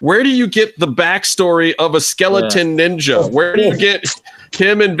like, where do you get the backstory of a skeleton ninja? Where do you get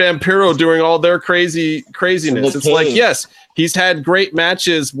him and Vampiro doing all their craziness? It's like, yes, he's had great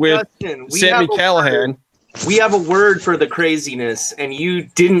matches with Sami Callihan. We have a word for the craziness, and you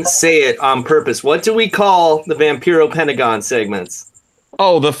didn't say it on purpose. What do we call the Vampiro Pentagon segments?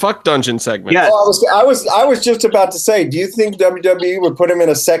 Oh, the fuck dungeon segment. Yeah. I was just about to say, do you think WWE would put him in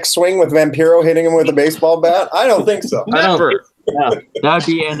a sex swing with Vampiro hitting him with a baseball bat? I don't think so. Never. That'd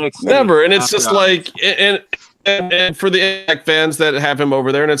be NXT. Never. And it's just like, and for the Impact fans that have him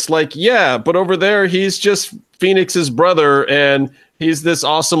over there, and it's like, yeah, but over there he's just Phoenix's brother, and he's this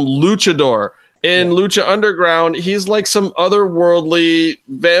awesome luchador. In Lucha Underground, he's like some otherworldly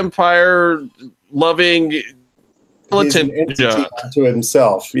vampire-loving skeleton to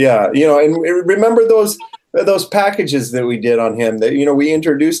himself. Yeah, you know, and remember those packages that we did on him. That, you know, we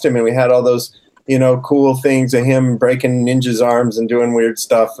introduced him and we had all those, you know, cool things of him breaking ninjas' arms and doing weird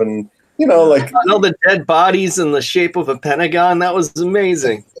stuff, and you know, like all the dead bodies in the shape of a pentagon. That was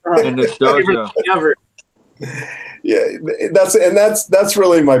amazing. Yeah, that's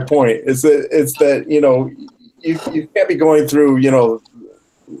really my point. It's that you know, you can't be going through you know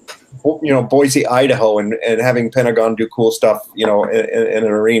Boise, Idaho, and having Pentagon do cool stuff, you know, in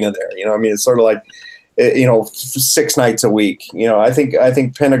an arena there. You know, I mean, it's sort of like, you know, 6 nights a week. You know, I think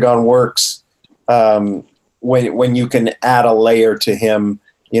Pentagon works when you can add a layer to him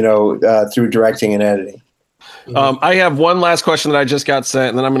through directing and editing. I have one last question that I just got sent,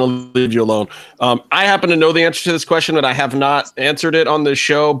 and then I'm going to leave you alone. I happen to know the answer to this question, but I have not answered it on the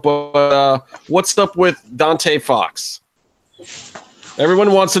show. But what's up with Dante Fox?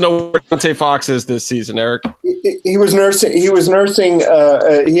 Everyone wants to know where Dante Fox is this season, Eric. He was nursing. He had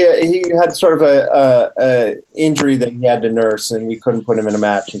sort of a injury that he had to nurse, and we couldn't put him in a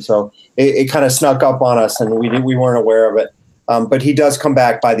match, and so it kind of snuck up on us, and we weren't aware of it. But he does come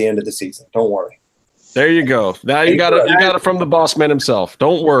back by the end of the season. Don't worry. There you go. Now you got it from the boss man himself.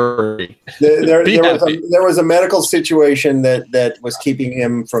 Don't worry. There was a medical situation that was keeping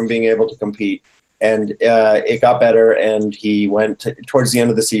him from being able to compete, and it got better. And he went towards the end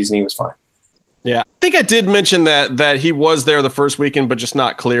of the season. He was fine. Yeah, I think I did mention that he was there the first weekend, but just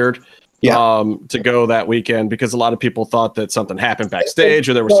not cleared. To go that weekend because a lot of people thought that something happened backstage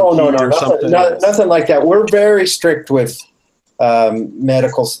or there was something. Nothing like that. We're very strict with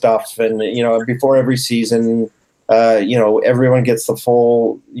medical stuff, and before every season everyone gets the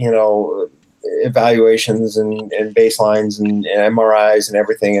full evaluations and baselines and MRIs and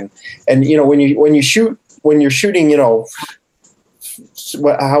everything, and when you're shooting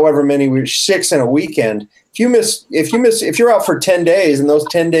however many 6 in a weekend, if you're out for 10 days and those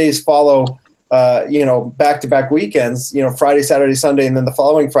 10 days follow back-to-back weekends, Friday, Saturday, Sunday, and then the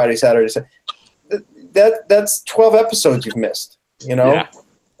following Friday, Saturday, Sunday, that's 12 episodes you've missed, Yeah.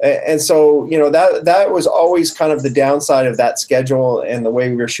 And so, that was always kind of the downside of that schedule. And the way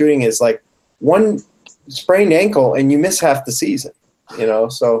we were shooting is like one sprained ankle and you miss half the season,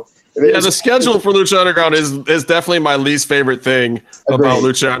 so. The schedule for Lucha Underground is definitely my least favorite thing about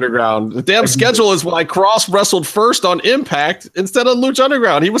Lucha Underground. The damn schedule is why Cross wrestled first on Impact instead of Lucha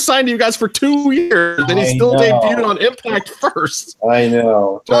Underground. He was signed to you guys for 2 years, and he still debuted on Impact first. I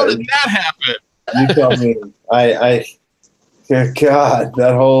know. How did that happen? You tell me. God,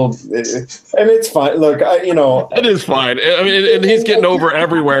 that whole and it's fine. Look, it is fine. I mean, and he's getting over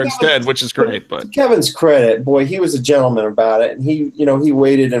everywhere instead, which is great. But Kevin's credit, boy, he was a gentleman about it, and he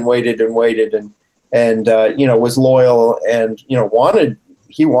waited and waited and waited, and was loyal, and wanted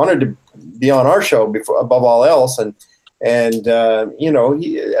to be on our show above all else, and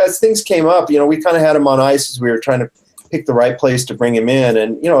as things came up, we kind of had him on ice as we were trying to pick the right place to bring him in,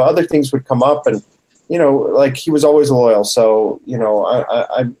 and other things would come up, and like he was always loyal. So,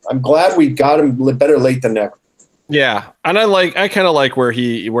 I'm glad we got him better late than never. Yeah. And I kind of like where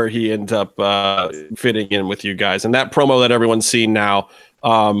he ended up fitting in with you guys. And that promo that everyone's seen now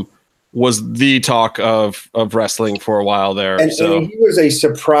was the talk of wrestling for a while there. And he was a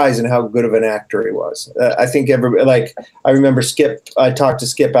surprise in how good of an actor he was. I think I remember Skip, I talked to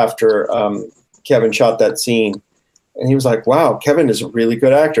Skip after Kevin shot that scene, and he was like, wow, Kevin is a really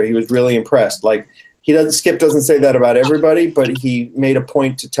good actor. He was really impressed. Like, Skip doesn't say that about everybody, but he made a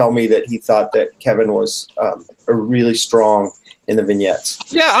point to tell me that he thought that Kevin was really strong in the vignettes.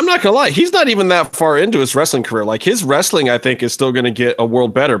 Yeah, I'm not gonna lie. He's not even that far into his wrestling career. Like, his wrestling, I think, is still going to get a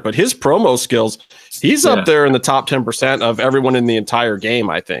world better, but his promo skills, he's up there in the top 10% of everyone in the entire game,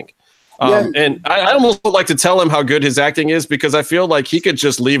 I think. And I almost like to tell him how good his acting is, because I feel like he could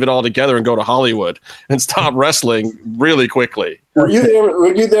just leave it all together and go to Hollywood and stop wrestling really quickly. Were you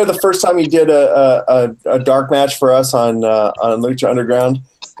there the first time he did a dark match for us on Lucha Underground?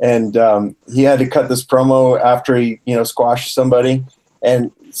 And he had to cut this promo after he squashed somebody,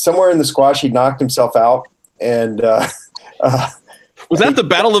 and somewhere in the squash he knocked himself out. And was that the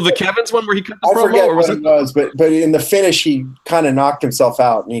Battle of the Kevins one where he cut the promo? I forget what it was, but in the finish he kind of knocked himself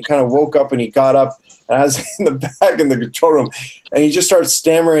out, and he kind of woke up and he got up, and I was in the back in the control room, and he just started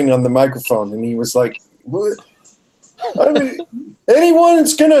stammering on the microphone, and he was like, "What? I mean,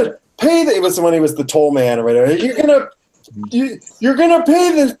 anyone's gonna pay it was when he was the toll man or whatever. You're gonna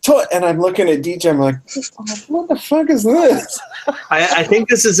pay the toll." And I'm looking at DJ, I'm like, what the fuck is this? I think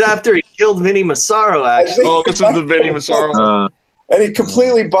this is after he killed Vinny Massaro, actually. This is the Vinny Massaro. And he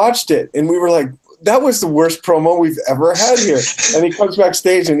completely botched it. And we were like, that was the worst promo we've ever had here. And he comes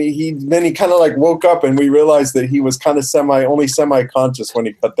backstage, and then he kind of like woke up, and we realized that he was kind of only semi-conscious when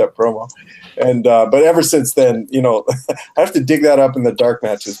he cut that promo. And but ever since then, I have to dig that up in the dark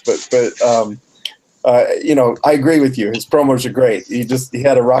matches. But I agree with you. His promos are great. He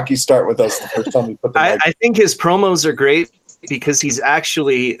had a rocky start with us the first time he put the mic. I think his promos are great because he's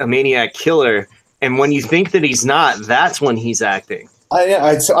actually a maniac killer. And when you think that he's not, that's when he's acting.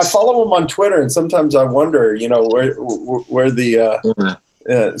 I follow him on Twitter, and sometimes I wonder, where the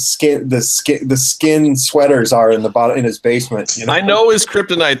skin sweaters are in the bottom in his basement. I know his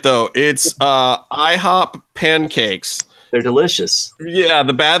kryptonite though. It's IHOP pancakes. They're delicious. Yeah,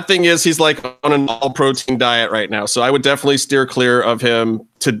 the bad thing is he's like on an all-protein diet right now. So I would definitely steer clear of him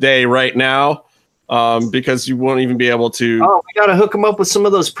today, right now, because you won't even be able to. Oh, we got to hook him up with some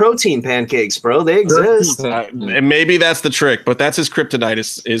of those protein pancakes, bro. They exist. And maybe that's the trick, but that's his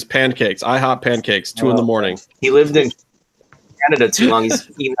kryptonite is pancakes. IHOP pancakes, 2 in the morning. He lived in Canada too long. He's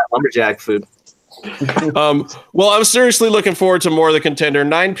eating that lumberjack food. Well, I'm seriously looking forward to more of the Contender.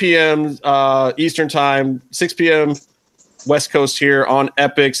 9 p.m. Eastern time, 6 p.m. West Coast here on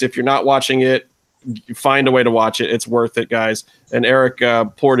Epix. If you're not watching it, find a way to watch it. It's worth it, guys. And Eric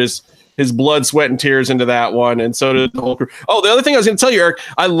poured his blood, sweat, and tears into that one, and so did the whole crew. Oh, the other thing I was going to tell you, Eric,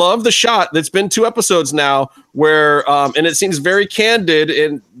 I love the shot that's been 2 episodes now where, and it seems very candid,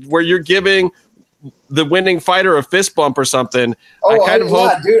 in where you're giving the winning fighter a fist bump or something. Oh,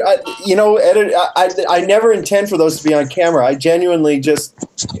 dude. I never intend for those to be on camera. I genuinely just,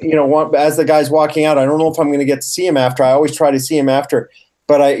 want, as the guy's walking out, I don't know if I'm going to get to see him after. I always try to see him after,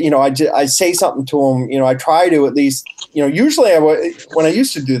 but I say something to him. I try to at least, usually when I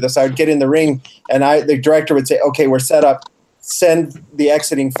used to do this, I would get in the ring and the director would say, okay, we're set up, send the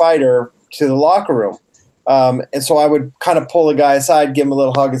exiting fighter to the locker room. And so I would kind of pull the guy aside, give him a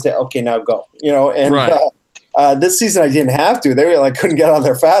little hug, and say, "Okay, now go." And right. This season I didn't have to. They were couldn't get on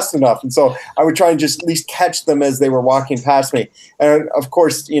there fast enough, and so I would try and just at least catch them as they were walking past me. And of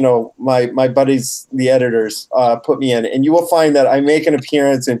course, my buddies, the editors, put me in, and you will find that I make an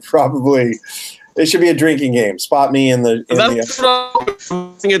appearance in probably. It should be a drinking game. Spot me in the. I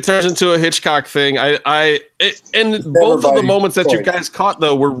think it turns into a Hitchcock thing. And both of the moments that you guys caught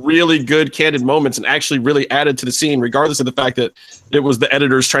though were really good, candid moments, and actually really added to the scene, regardless of the fact that it was the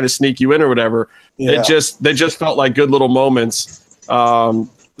editors trying to sneak you in or whatever. Yeah. They just felt like good little moments.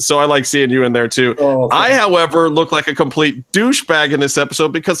 So I like seeing you in there too. Oh, okay. I, however, look like a complete douchebag in this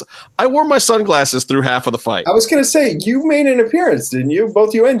episode because I wore my sunglasses through half of the fight. I was going to say you made an appearance, didn't you?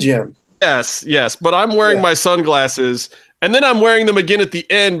 Both you and Jim. Yes, but I'm wearing my sunglasses, and then I'm wearing them again at the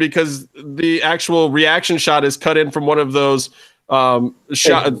end because the actual reaction shot is cut in from one of those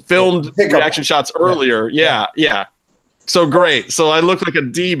filmed reaction shots earlier. Yeah. So great. So I look like a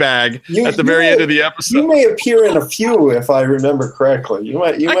D-bag at the very end of the episode. You may appear in a few, if I remember correctly.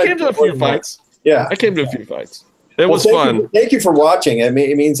 I came to a few fights. Yeah, I came to a few fights. It was fun. Thank you for watching. It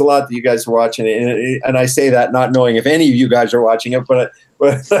means a lot that you guys are watching it, and I say that not knowing if any of you guys are watching it, but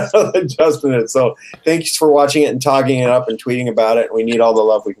Justin is. So thanks for watching it and tagging it up and tweeting about it. We need all the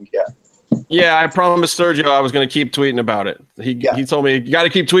love we can get. Yeah, I promised Sergio I was going to keep tweeting about it. He told me, you got to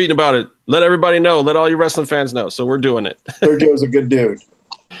keep tweeting about it. Let everybody know. Let all you wrestling fans know. So we're doing it. Sergio's a good dude.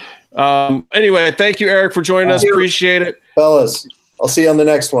 Anyway, thank you, Eric, for joining us. Appreciate it. Fellas, I'll see you on the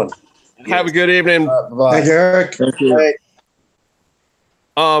next one. Have a good evening. Bye. Thank you, Eric. Thank you. Bye.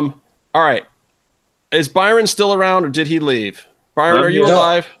 All right. Is Byron still around or did he leave? Byron, are you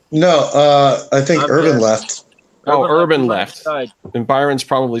alive? No, I think Urban left. Oh, Urban left. And Byron's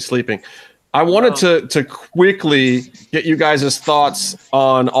probably sleeping. I wanted to quickly get you guys' thoughts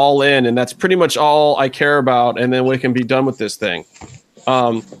on All In, and that's pretty much all I care about, and then we can be done with this thing.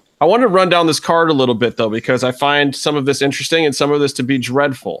 I want to run down this card a little bit, though, because I find some of this interesting and some of this to be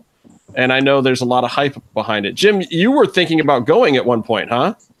dreadful. And I know there's a lot of hype behind it. Jim, you were thinking about going at one point,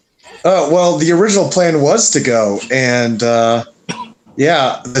 huh? Well, the original plan was to go, and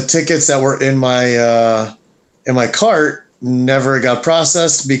the tickets that were in my cart never got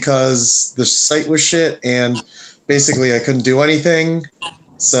processed because the site was shit, and basically I couldn't do anything.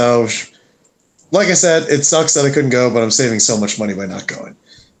 So, like I said, it sucks that I couldn't go, but I'm saving so much money by not going.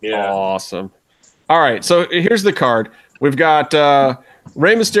 Yeah, awesome. All right, so here's the card. We've got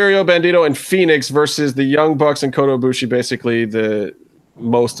Rey Mysterio, Bandito, and Phoenix versus the Young Bucks and Kota Ibushi, basically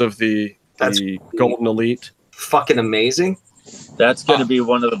most of the Golden Elite. Fucking amazing. That's going to be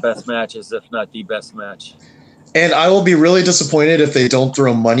one of the best matches, if not the best match. And I will be really disappointed if they don't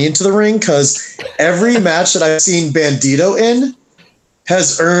throw money into the ring, because every match that I've seen Bandito in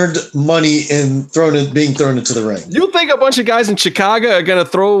has earned money being thrown into the ring. You think a bunch of guys in Chicago are going to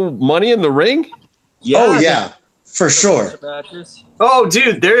throw money in the ring? Yeah. Oh, yeah. For sure. Oh,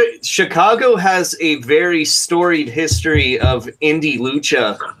 dude, Chicago has a very storied history of indie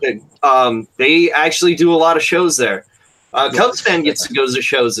lucha. They actually do a lot of shows there. Cubs fan gets to go to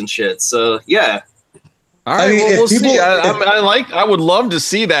shows and shit. So yeah. All right, we'll see. I would love to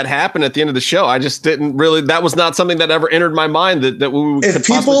see that happen at the end of the show. I just didn't really. That was not something that ever entered my mind that we could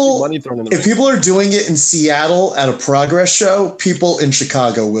possibly see money thrown in the ring. If people are doing it in Seattle at a Progress show, people in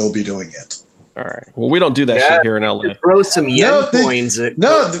Chicago will be doing it. All right. Well, we don't do that shit here in LA. Throw some yen coins.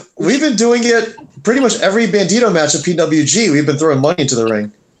 We've been doing it pretty much every Bandito match at PWG. We've been throwing money into the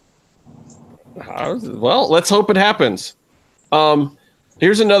ring. Well, let's hope it happens.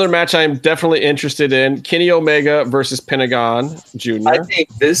 Here's another match I'm definitely interested in: Kenny Omega versus Pentagon Jr. I think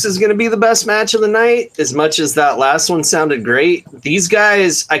this is going to be the best match of the night. As much as that last one sounded great, these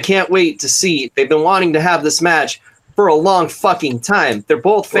guys, I can't wait to see. They've been wanting to have this match for a long fucking time. They're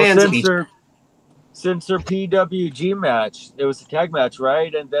both fans of each other. Since their PWG match, it was a tag match,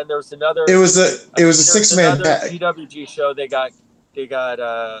 right? And then there was another. It was a 6-man tag. PWG show. They got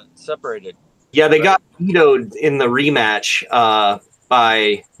separated. Yeah, they got vetoed in the rematch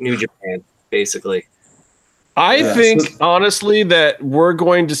by New Japan, basically. I think honestly that we're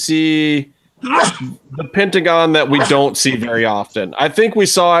going to see the Pentagon that we don't see very often. I think we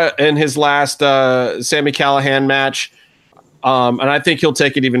saw it in his last Sami Callihan match, and I think he'll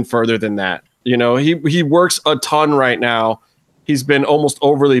take it even further than that. You know, he works a ton right now. He's been almost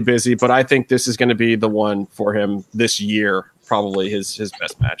overly busy, but I think this is going to be the one for him this year, probably his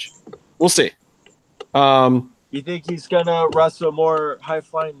best match. We'll see. You think he's gonna wrestle more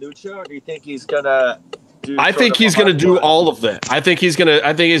high-flying Lucha, or do you think he's gonna do? I think he's gonna do all of that. I think he's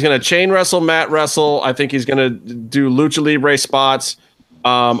gonna chain wrestle, mat wrestle. I think he's gonna do Lucha Libre spots.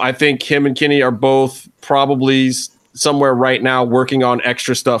 I think him and Kenny are both probably somewhere right now working on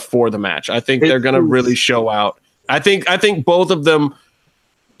extra stuff for the match. I think they're gonna really show out. I think both of them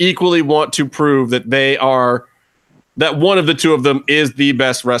equally want to prove that that one of the two of them is the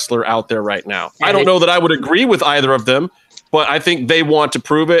best wrestler out there right now. I don't know that I would agree with either of them, but I think they want to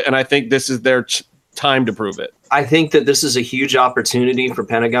prove it, and I think this is their time to prove it. I think that this is a huge opportunity for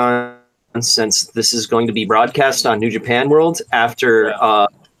Pentagon, since this is going to be broadcast on New Japan World after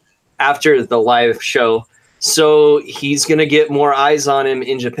the live show. So he's going to get more eyes on him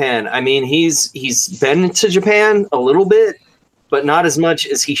in Japan. I mean, he's been to Japan a little bit, but not as much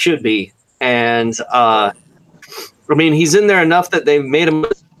as he should be. And I mean, he's in there enough that they've made him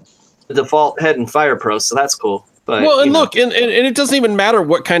the default head and fire pro, so that's cool. But, well, and look, and it doesn't even matter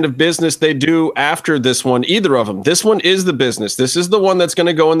what kind of business they do after this one, either of them. This one is the business. This is the one that's going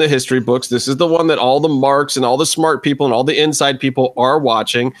to go in the history books. This is the one that all the marks and all the smart people and all the inside people are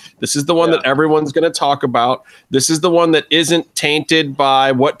watching. This is the one that everyone's going to talk about. This is the one that isn't tainted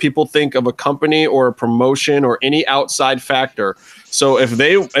by what people think of a company or a promotion or any outside factor. So if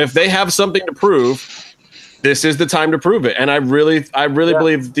they have something to prove, this is the time to prove it, and I really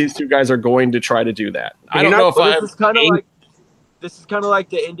believe these two guys are going to try to do that. I don't know if this is kind of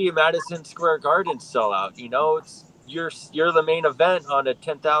like the Indy Madison Square Garden sellout. You know, you're the main event on a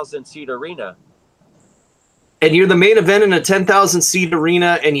 10,000 seat arena, and you're the main event in a 10,000 seat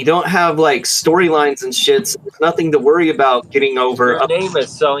arena, and you don't have like storylines and shit. So there's nothing to worry about getting over. Your name is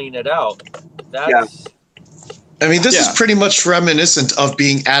selling it out. I mean, this is pretty much reminiscent of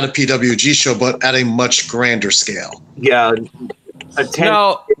being at a PWG show, but at a much grander scale. Yeah,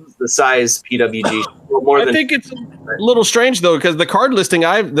 the size PWG. I think it's a little strange though, because the card listing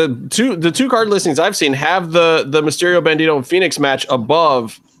the two card listings I've seen have the Mysterio, Bandito, and Phoenix match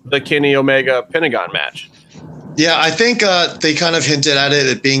above the Kenny Omega Pentagon match. Yeah, I think they kind of hinted at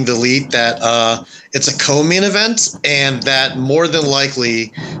it being the lead, that it's a co-main event, and that more than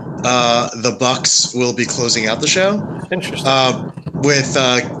likely the Bucks will be closing out the show. Interesting. With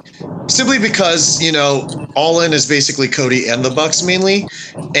simply because, you know, All In is basically Cody and the Bucks mainly,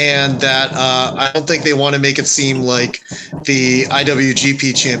 and that I don't think they want to make it seem like the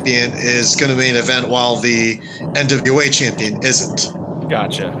IWGP champion is going to main event while the NWA champion isn't.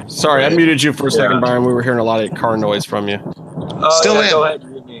 Gotcha. Sorry, I muted you for a second, Brian. We were hearing a lot of car noise from you. Still am. Go ahead,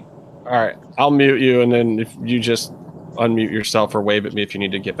 mute me. All right, I'll mute you, and then if you just unmute yourself or wave at me if you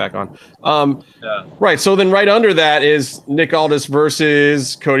need to get back on. Right, so then right under that is Nick Aldis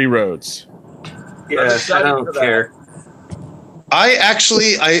versus Cody Rhodes. Yeah, I don't care.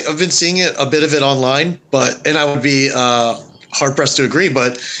 I've been seeing a bit of it online, and I would be hard pressed to agree,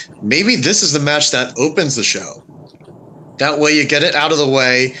 but maybe this is the match that opens the show. That way you get it out of the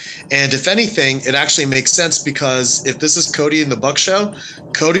way. And if anything, it actually makes sense, because if this is Cody in the Buck show,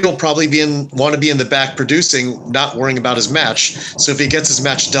 Cody will probably want to be in the back producing, not worrying about his match. So if he gets his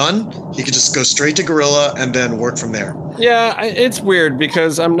match done, he could just go straight to Gorilla and then work from there. Yeah, it's weird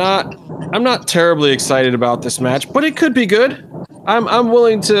because I'm not terribly excited about this match, but it could be good. I'm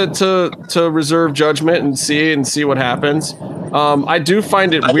willing to reserve judgment and see what happens. I do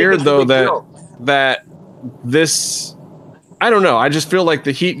find it weird though that this, I don't know. I just feel like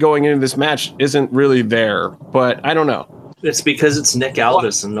the heat going into this match isn't really there, but I don't know. It's because it's Nick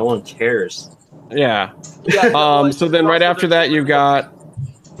Aldis and no one cares. Yeah. So then right after that, you got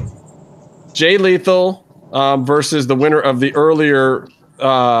Jay Lethal versus the winner of the earlier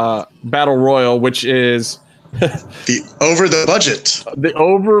Battle Royal, which is the over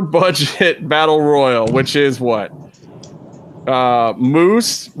budget Battle Royal, which is what?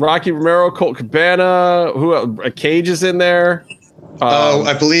 Moose, Rocky Romero, Colt Cabana. Who else? Cage is in there.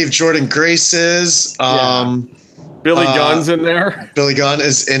 I believe Jordan Grace is. Billy Gunn's in there. Billy Gunn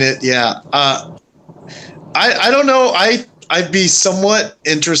is in it. Yeah. I don't know. I'd be somewhat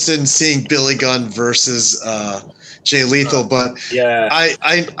interested in seeing Billy Gunn versus Jay Lethal, but yeah,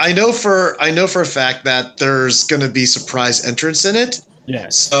 I know for a fact that there's going to be surprise entrants in it.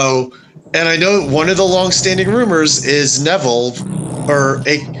 Yes. So, and I know one of the long-standing rumors is Neville,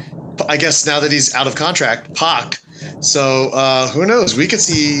 I guess now that he's out of contract, Pac. So who knows? We could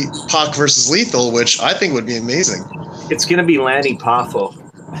see Pac versus Lethal, which I think would be amazing. It's going to be Lanny Poffo.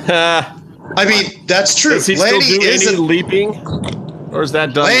 I mean, that's true. Does he Lanny still do any leaping, or is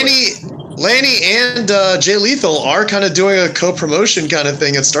that done? Lanny and Jay Lethal are kind of doing a co-promotion kind of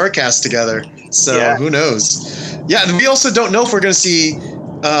thing at StarCast together. So who knows? Yeah, and we also don't know if we're going to see,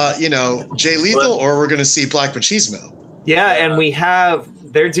 Jay Lethal or we're going to see Black Machismo. Yeah, and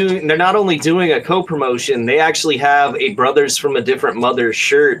they're not only doing a co-promotion, they actually have a Brothers from a Different Mother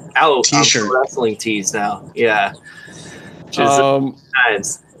shirt out T-shirt. on wrestling tees now. Yeah. Which is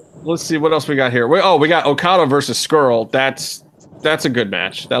nice. Let's see what else we got here. We got Okada versus Skrull. That's a good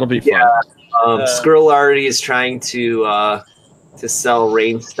match. That'll be fun. Yeah. Skrull already is trying to sell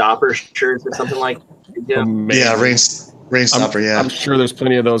Rain Stopper shirts or something like that. Yeah, Rain Stopper, I'm sure there's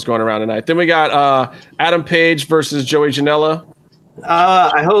plenty of those going around tonight. Then we got Adam Page versus Joey Janela.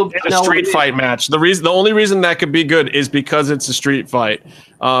 I hope it's a street fight match. The only reason that could be good is because it's a street fight,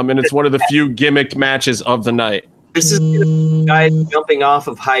 and it's one of the few gimmicked matches of the night. This is guys jumping off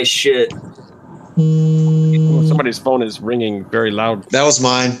of high shit. Somebody's phone is ringing very loud. That was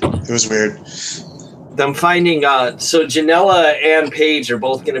mine. It was weird. I'm finding so Janela and Paige are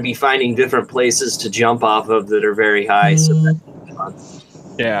both going to be finding different places to jump off of that are very high. So that's fun.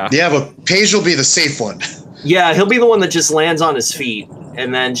 Yeah, but Paige will be the safe one. Yeah, he'll be the one that just lands on his feet,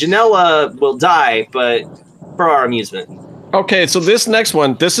 and then Janela will die, but for our amusement. Okay, so this next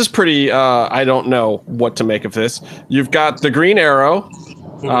one, this is pretty. I don't know what to make of this. You've got the Green Arrow.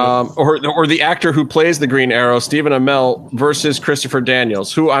 Or the actor who plays the Green Arrow, Stephen Amell, versus Christopher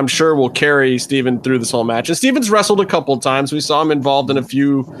Daniels, who I'm sure will carry Stephen through this whole match. And Stephen's wrestled a couple of times. We saw him involved in a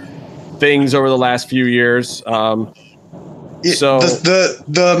few things over the last few years. So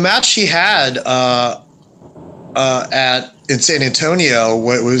the match he had in San Antonio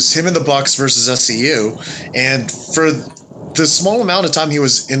was him and the Bucks versus SCU, and for the small amount of time he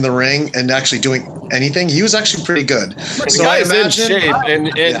was in the ring and actually doing anything, he was actually pretty good. So I imagine, in shape,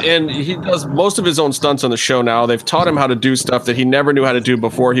 and he does most of his own stunts on the show now. They've taught him how to do stuff that he never knew how to do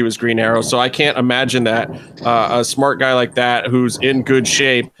before he was Green Arrow. So I can't imagine that a smart guy like that who's in good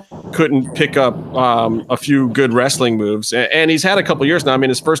shape couldn't pick up a few good wrestling moves. And he's had a couple years now. I mean,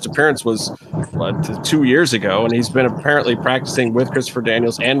 his first appearance was 2 years ago, and he's been apparently practicing with Christopher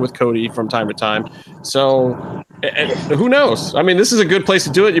Daniels and with Cody from time to time. So who knows? I mean, this is a good place to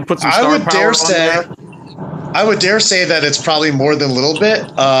do it. You put some star power on there. I would dare say that it's probably more than a little bit.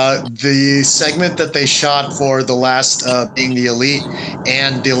 The segment that they shot for the last Being the Elite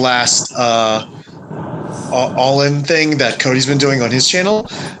and the last All-In thing that Cody's been doing on his channel,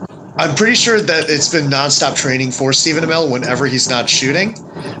 I'm pretty sure that it's been nonstop training for Stephen Amell whenever he's not shooting,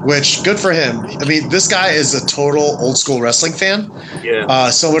 which good for him. I mean, this guy is a total old school wrestling fan. Yeah.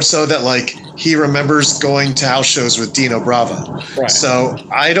 So much so that like he remembers going to house shows with Dino Bravo. Right. So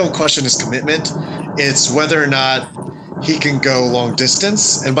I don't question his commitment. It's whether or not he can go long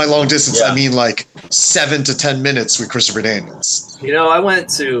distance. And by long distance, I mean like 7 to 10 minutes with Christopher Daniels. You know, I went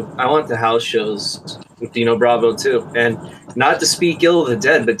to house shows with Dino Bravo too, and not to speak ill of the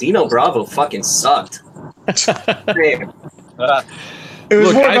dead, but Dino Bravo fucking sucked. It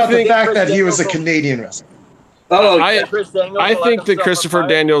was more about the fact that he was a Canadian wrestler. I think that Christopher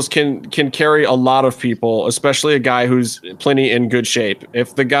Daniels can carry a lot of people, especially a guy who's plenty in good shape.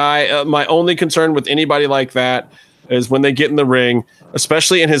 If the guy, my only concern with anybody like that is when they get in the ring,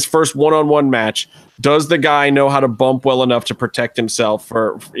 especially in his first one-on-one match, does the guy know how to bump well enough to protect himself?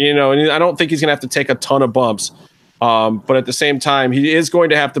 And I don't think he's going to have to take a ton of bumps. But at the same time, he is going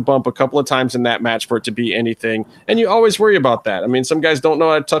to have to bump a couple of times in that match for it to be anything. And you always worry about that. I mean, some guys don't know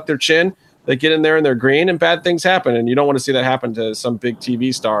how to tuck their chin. They get in there and they're green and bad things happen. And you don't want to see that happen to some big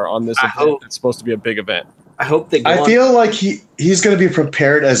TV star on this event. It's supposed to be a big event. I hope they I feel like he's going to be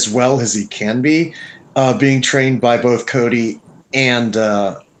prepared as well as he can be, being trained by both Cody and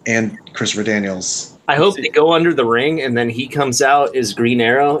Christopher Daniels. I hope they go under the ring and then he comes out as Green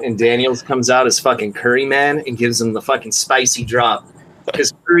Arrow and Daniels comes out as fucking Curry Man and gives him the fucking spicy drop.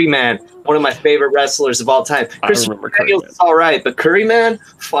 Because Curry Man, one of my favorite wrestlers of all time. Christopher Daniels is all right, but Curry Man,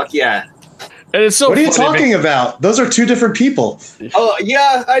 fuck yeah. And it's so what are you funny talking about? Those are two different people. Oh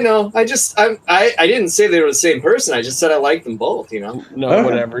yeah, I know. I didn't say they were the same person. I just said I like them both. You know. No,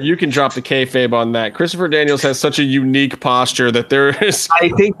 whatever. You can drop the kayfabe on that. Christopher Daniels has such a unique posture that there is. I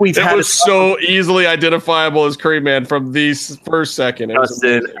think we've it had was so easily identifiable as Curry Man from the first second.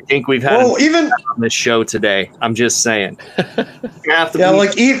 Justin, I think we've had even on this show today. I'm just saying.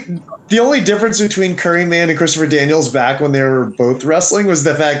 The only difference between Curry Man and Christopher Daniels back when they were both wrestling was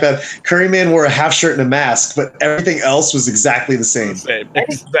the fact that Curry Man wore a half shirt and a mask, but everything else was exactly the same.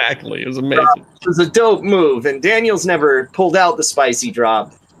 Exactly. It was amazing. It was a dope move, and Daniels never pulled out the spicy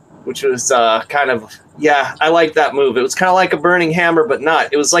drop, which was I like that move. It was kind of like a burning hammer, but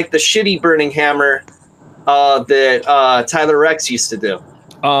not. It was like the shitty burning hammer that Tyler Rex used to do.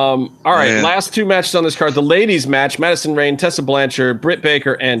 All right, last two matches on this card. The ladies match, Madison Rayne, Tessa Blanchard, Britt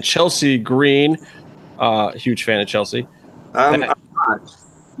Baker, and Chelsea Green. Huge fan of Chelsea.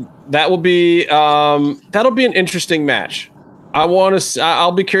 That will be that'll be an interesting match.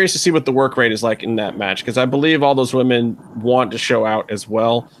 I'll be curious to see what the work rate is like in that match, because I believe all those women want to show out as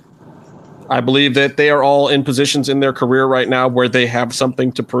well. I believe that they are all in positions in their career right now where they have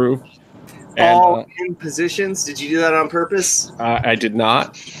something to prove. All in positions? Did you do that on purpose? I did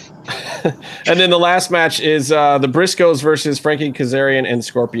not. And then the last match is the Briscoes versus Frankie Kazarian and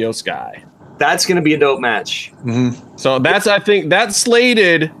Scorpio Sky. That's going to be a dope match. Mm-hmm. So I think that's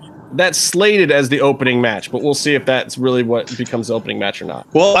slated as the opening match, but we'll see if that's really what becomes the opening match or not.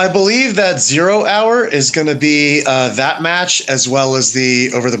 Well, I believe that 0 Hour is going to be that match as well as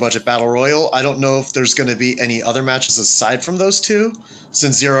the Over the Budget Battle Royal. I don't know if there's going to be any other matches aside from those two,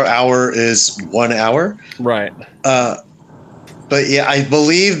 since 0 Hour is 1 hour. Right. But yeah, I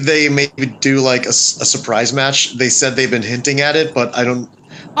believe they maybe do like a surprise match. They said they've been hinting at it, but I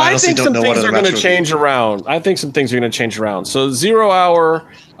honestly don't know what other match. I think some things are going to change around. I think some things are going to change around. So 0 Hour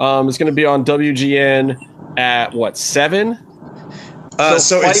is going to be on WGN at what, 7?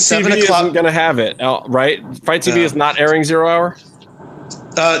 So Fight it's 7 TV o'clock. Isn't going to have it, right? Fight TV is not airing 0 Hour.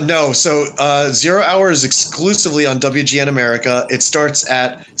 No, so 0 Hour is exclusively on WGN America. It starts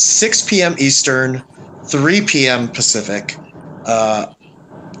at 6 p.m. Eastern, 3 p.m. Pacific. It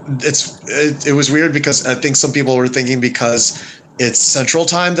was weird because I think some people were thinking because it's Central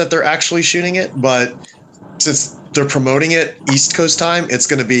Time that they're actually shooting it, but since they're promoting it East Coast time, it's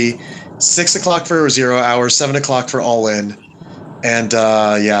going to be 6 o'clock for 0 Hour, 7 o'clock for All In, and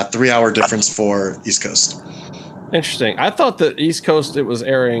 3 hour difference for East Coast. Interesting. I thought that East Coast it was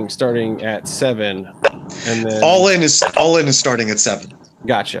airing starting at 7, and then All In is starting at 7.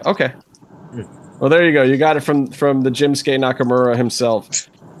 Gotcha. Okay. Well, there you go. You got it from the Jimsuke Nakamura himself.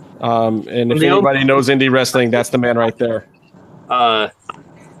 And if anybody knows indie wrestling, that's the man right there.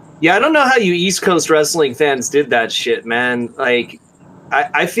 Yeah, I don't know how you East Coast wrestling fans did that shit, man. Like,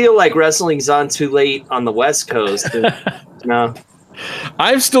 I feel like wrestling's on too late on the West Coast. No.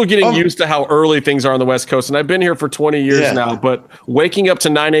 I'm still getting used to how early things are on the West Coast, and I've been here for 20 years now, but waking up to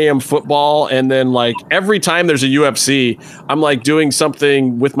 9 a.m. football, and then, like, every time there's a UFC, I'm, like, doing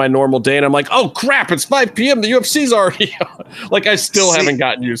something with my normal day, and I'm like, oh, crap, it's 5 p.m., the UFC's already like, I still haven't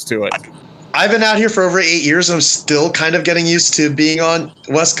gotten used to it. I've been out here for over 8 years, and I'm still kind of getting used to being on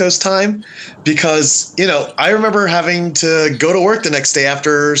West Coast time because, I remember having to go to work the next day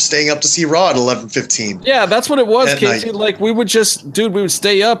after staying up to see Raw at 11:15. Yeah, that's what it was, Casey. Night. Like, we would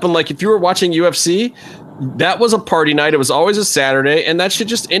stay up, and, like, if you were watching UFC, that was a party night. It was always a Saturday, and that shit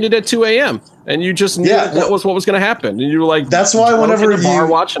just ended at 2 a.m. And you just knew that was what was going to happen. And you were like, that's why whenever in the bar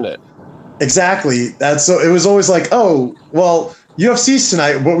watching it. Exactly. It was always like, oh, well, UFC's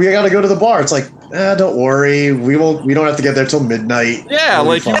tonight, but we got to go to the bar. It's like, don't worry, we don't have to get there till midnight. Yeah,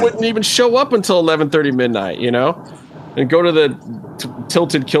 like you wouldn't even show up until 11:30 midnight, and go to the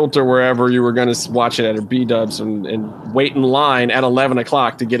Tilted Kilt or wherever you were going to watch it at, or B-Dubs, and wait in line at 11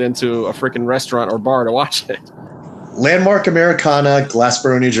 o'clock to get into a freaking restaurant or bar to watch it. Landmark Americana,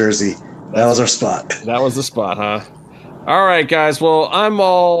 Glassboro, New Jersey. That was our spot. That was the spot, huh? All right, guys. Well, I'm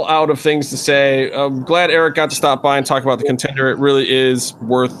all out of things to say. I'm glad Eric got to stop by and talk about the Contender. It really is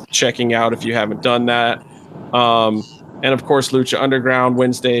worth checking out if you haven't done that. And of course, Lucha Underground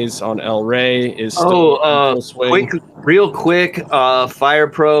Wednesdays on El Rey is still in full swing. Real quick, Fire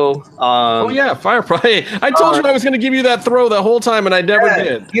Pro. Fire Pro. Hey, I told you I was going to give you that throw the whole time, and I never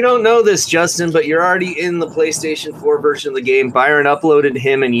did. You don't know this, Justin, but you're already in the PlayStation 4 version of the game. Byron uploaded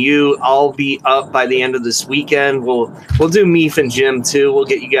him and you. I'll be up by the end of this weekend. We'll do Meef and Jim too. We'll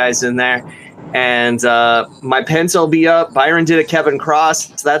get you guys in there. And my Pence will be up. Byron did a Kevin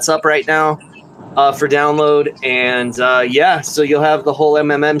Cross. So that's up right now for download. And so you'll have the whole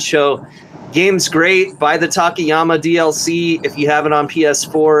MMM show Game's great. Buy the Takayama DLC if you have it on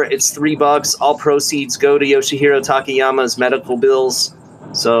PS4. It's $3. All proceeds go to Yoshihiro Takayama's medical bills.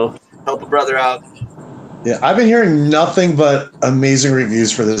 So help a brother out. Yeah, I've been hearing nothing but amazing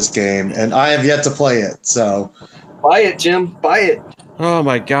reviews for this game, and I have yet to play it. So buy it, Jim. Buy it. Oh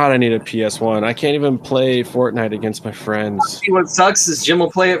my god, I need a PS1. I can't even play Fortnite against my friends. See, what sucks is Jim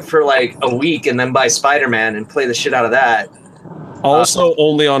will play it for like a week and then buy Spider-Man and play the shit out of that. Also,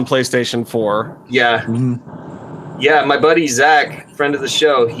 only on PlayStation 4. Yeah. Yeah, my buddy Zach, friend of the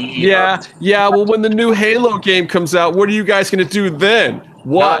show, well, when the new Halo game comes out, what are you guys going to do then?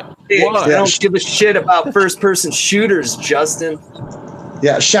 What? I don't give a shit about first-person shooters, Justin.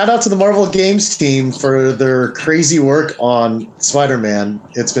 Yeah, shout out to the Marvel Games team for their crazy work on Spider-Man.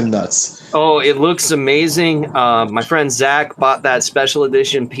 It's been nuts. Oh, it looks amazing. My friend Zach bought that special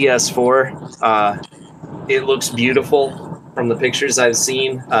edition PS4. It looks beautiful from the pictures I've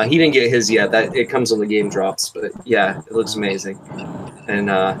seen. He didn't get his yet. It comes when the game drops, but yeah, it looks amazing. And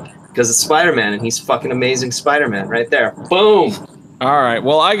because it's Spider-Man, and he's fucking amazing Spider-Man right there. Boom. All right.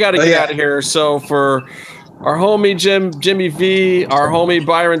 Well, I got to get out of here. So for our homie Jimmy V, our homie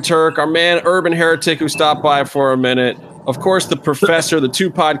Byron Turk, our man Urban Heretic who stopped by for a minute, of course the Professor, the 2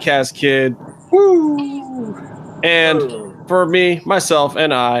 Podcast Kid, woo, and for me, myself,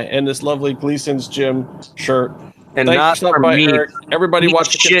 and I, and this lovely Gleason's Gym shirt. And thanks not for me. Eric. Everybody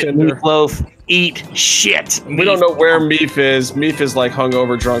watch the shit, Contender. Meatloaf. Eat shit. We don't know where Meef is. Meef is like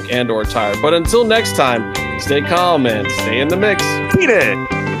hungover, drunk, and or tired. But until next time, stay calm and stay in the mix. Beat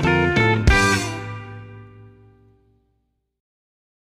it.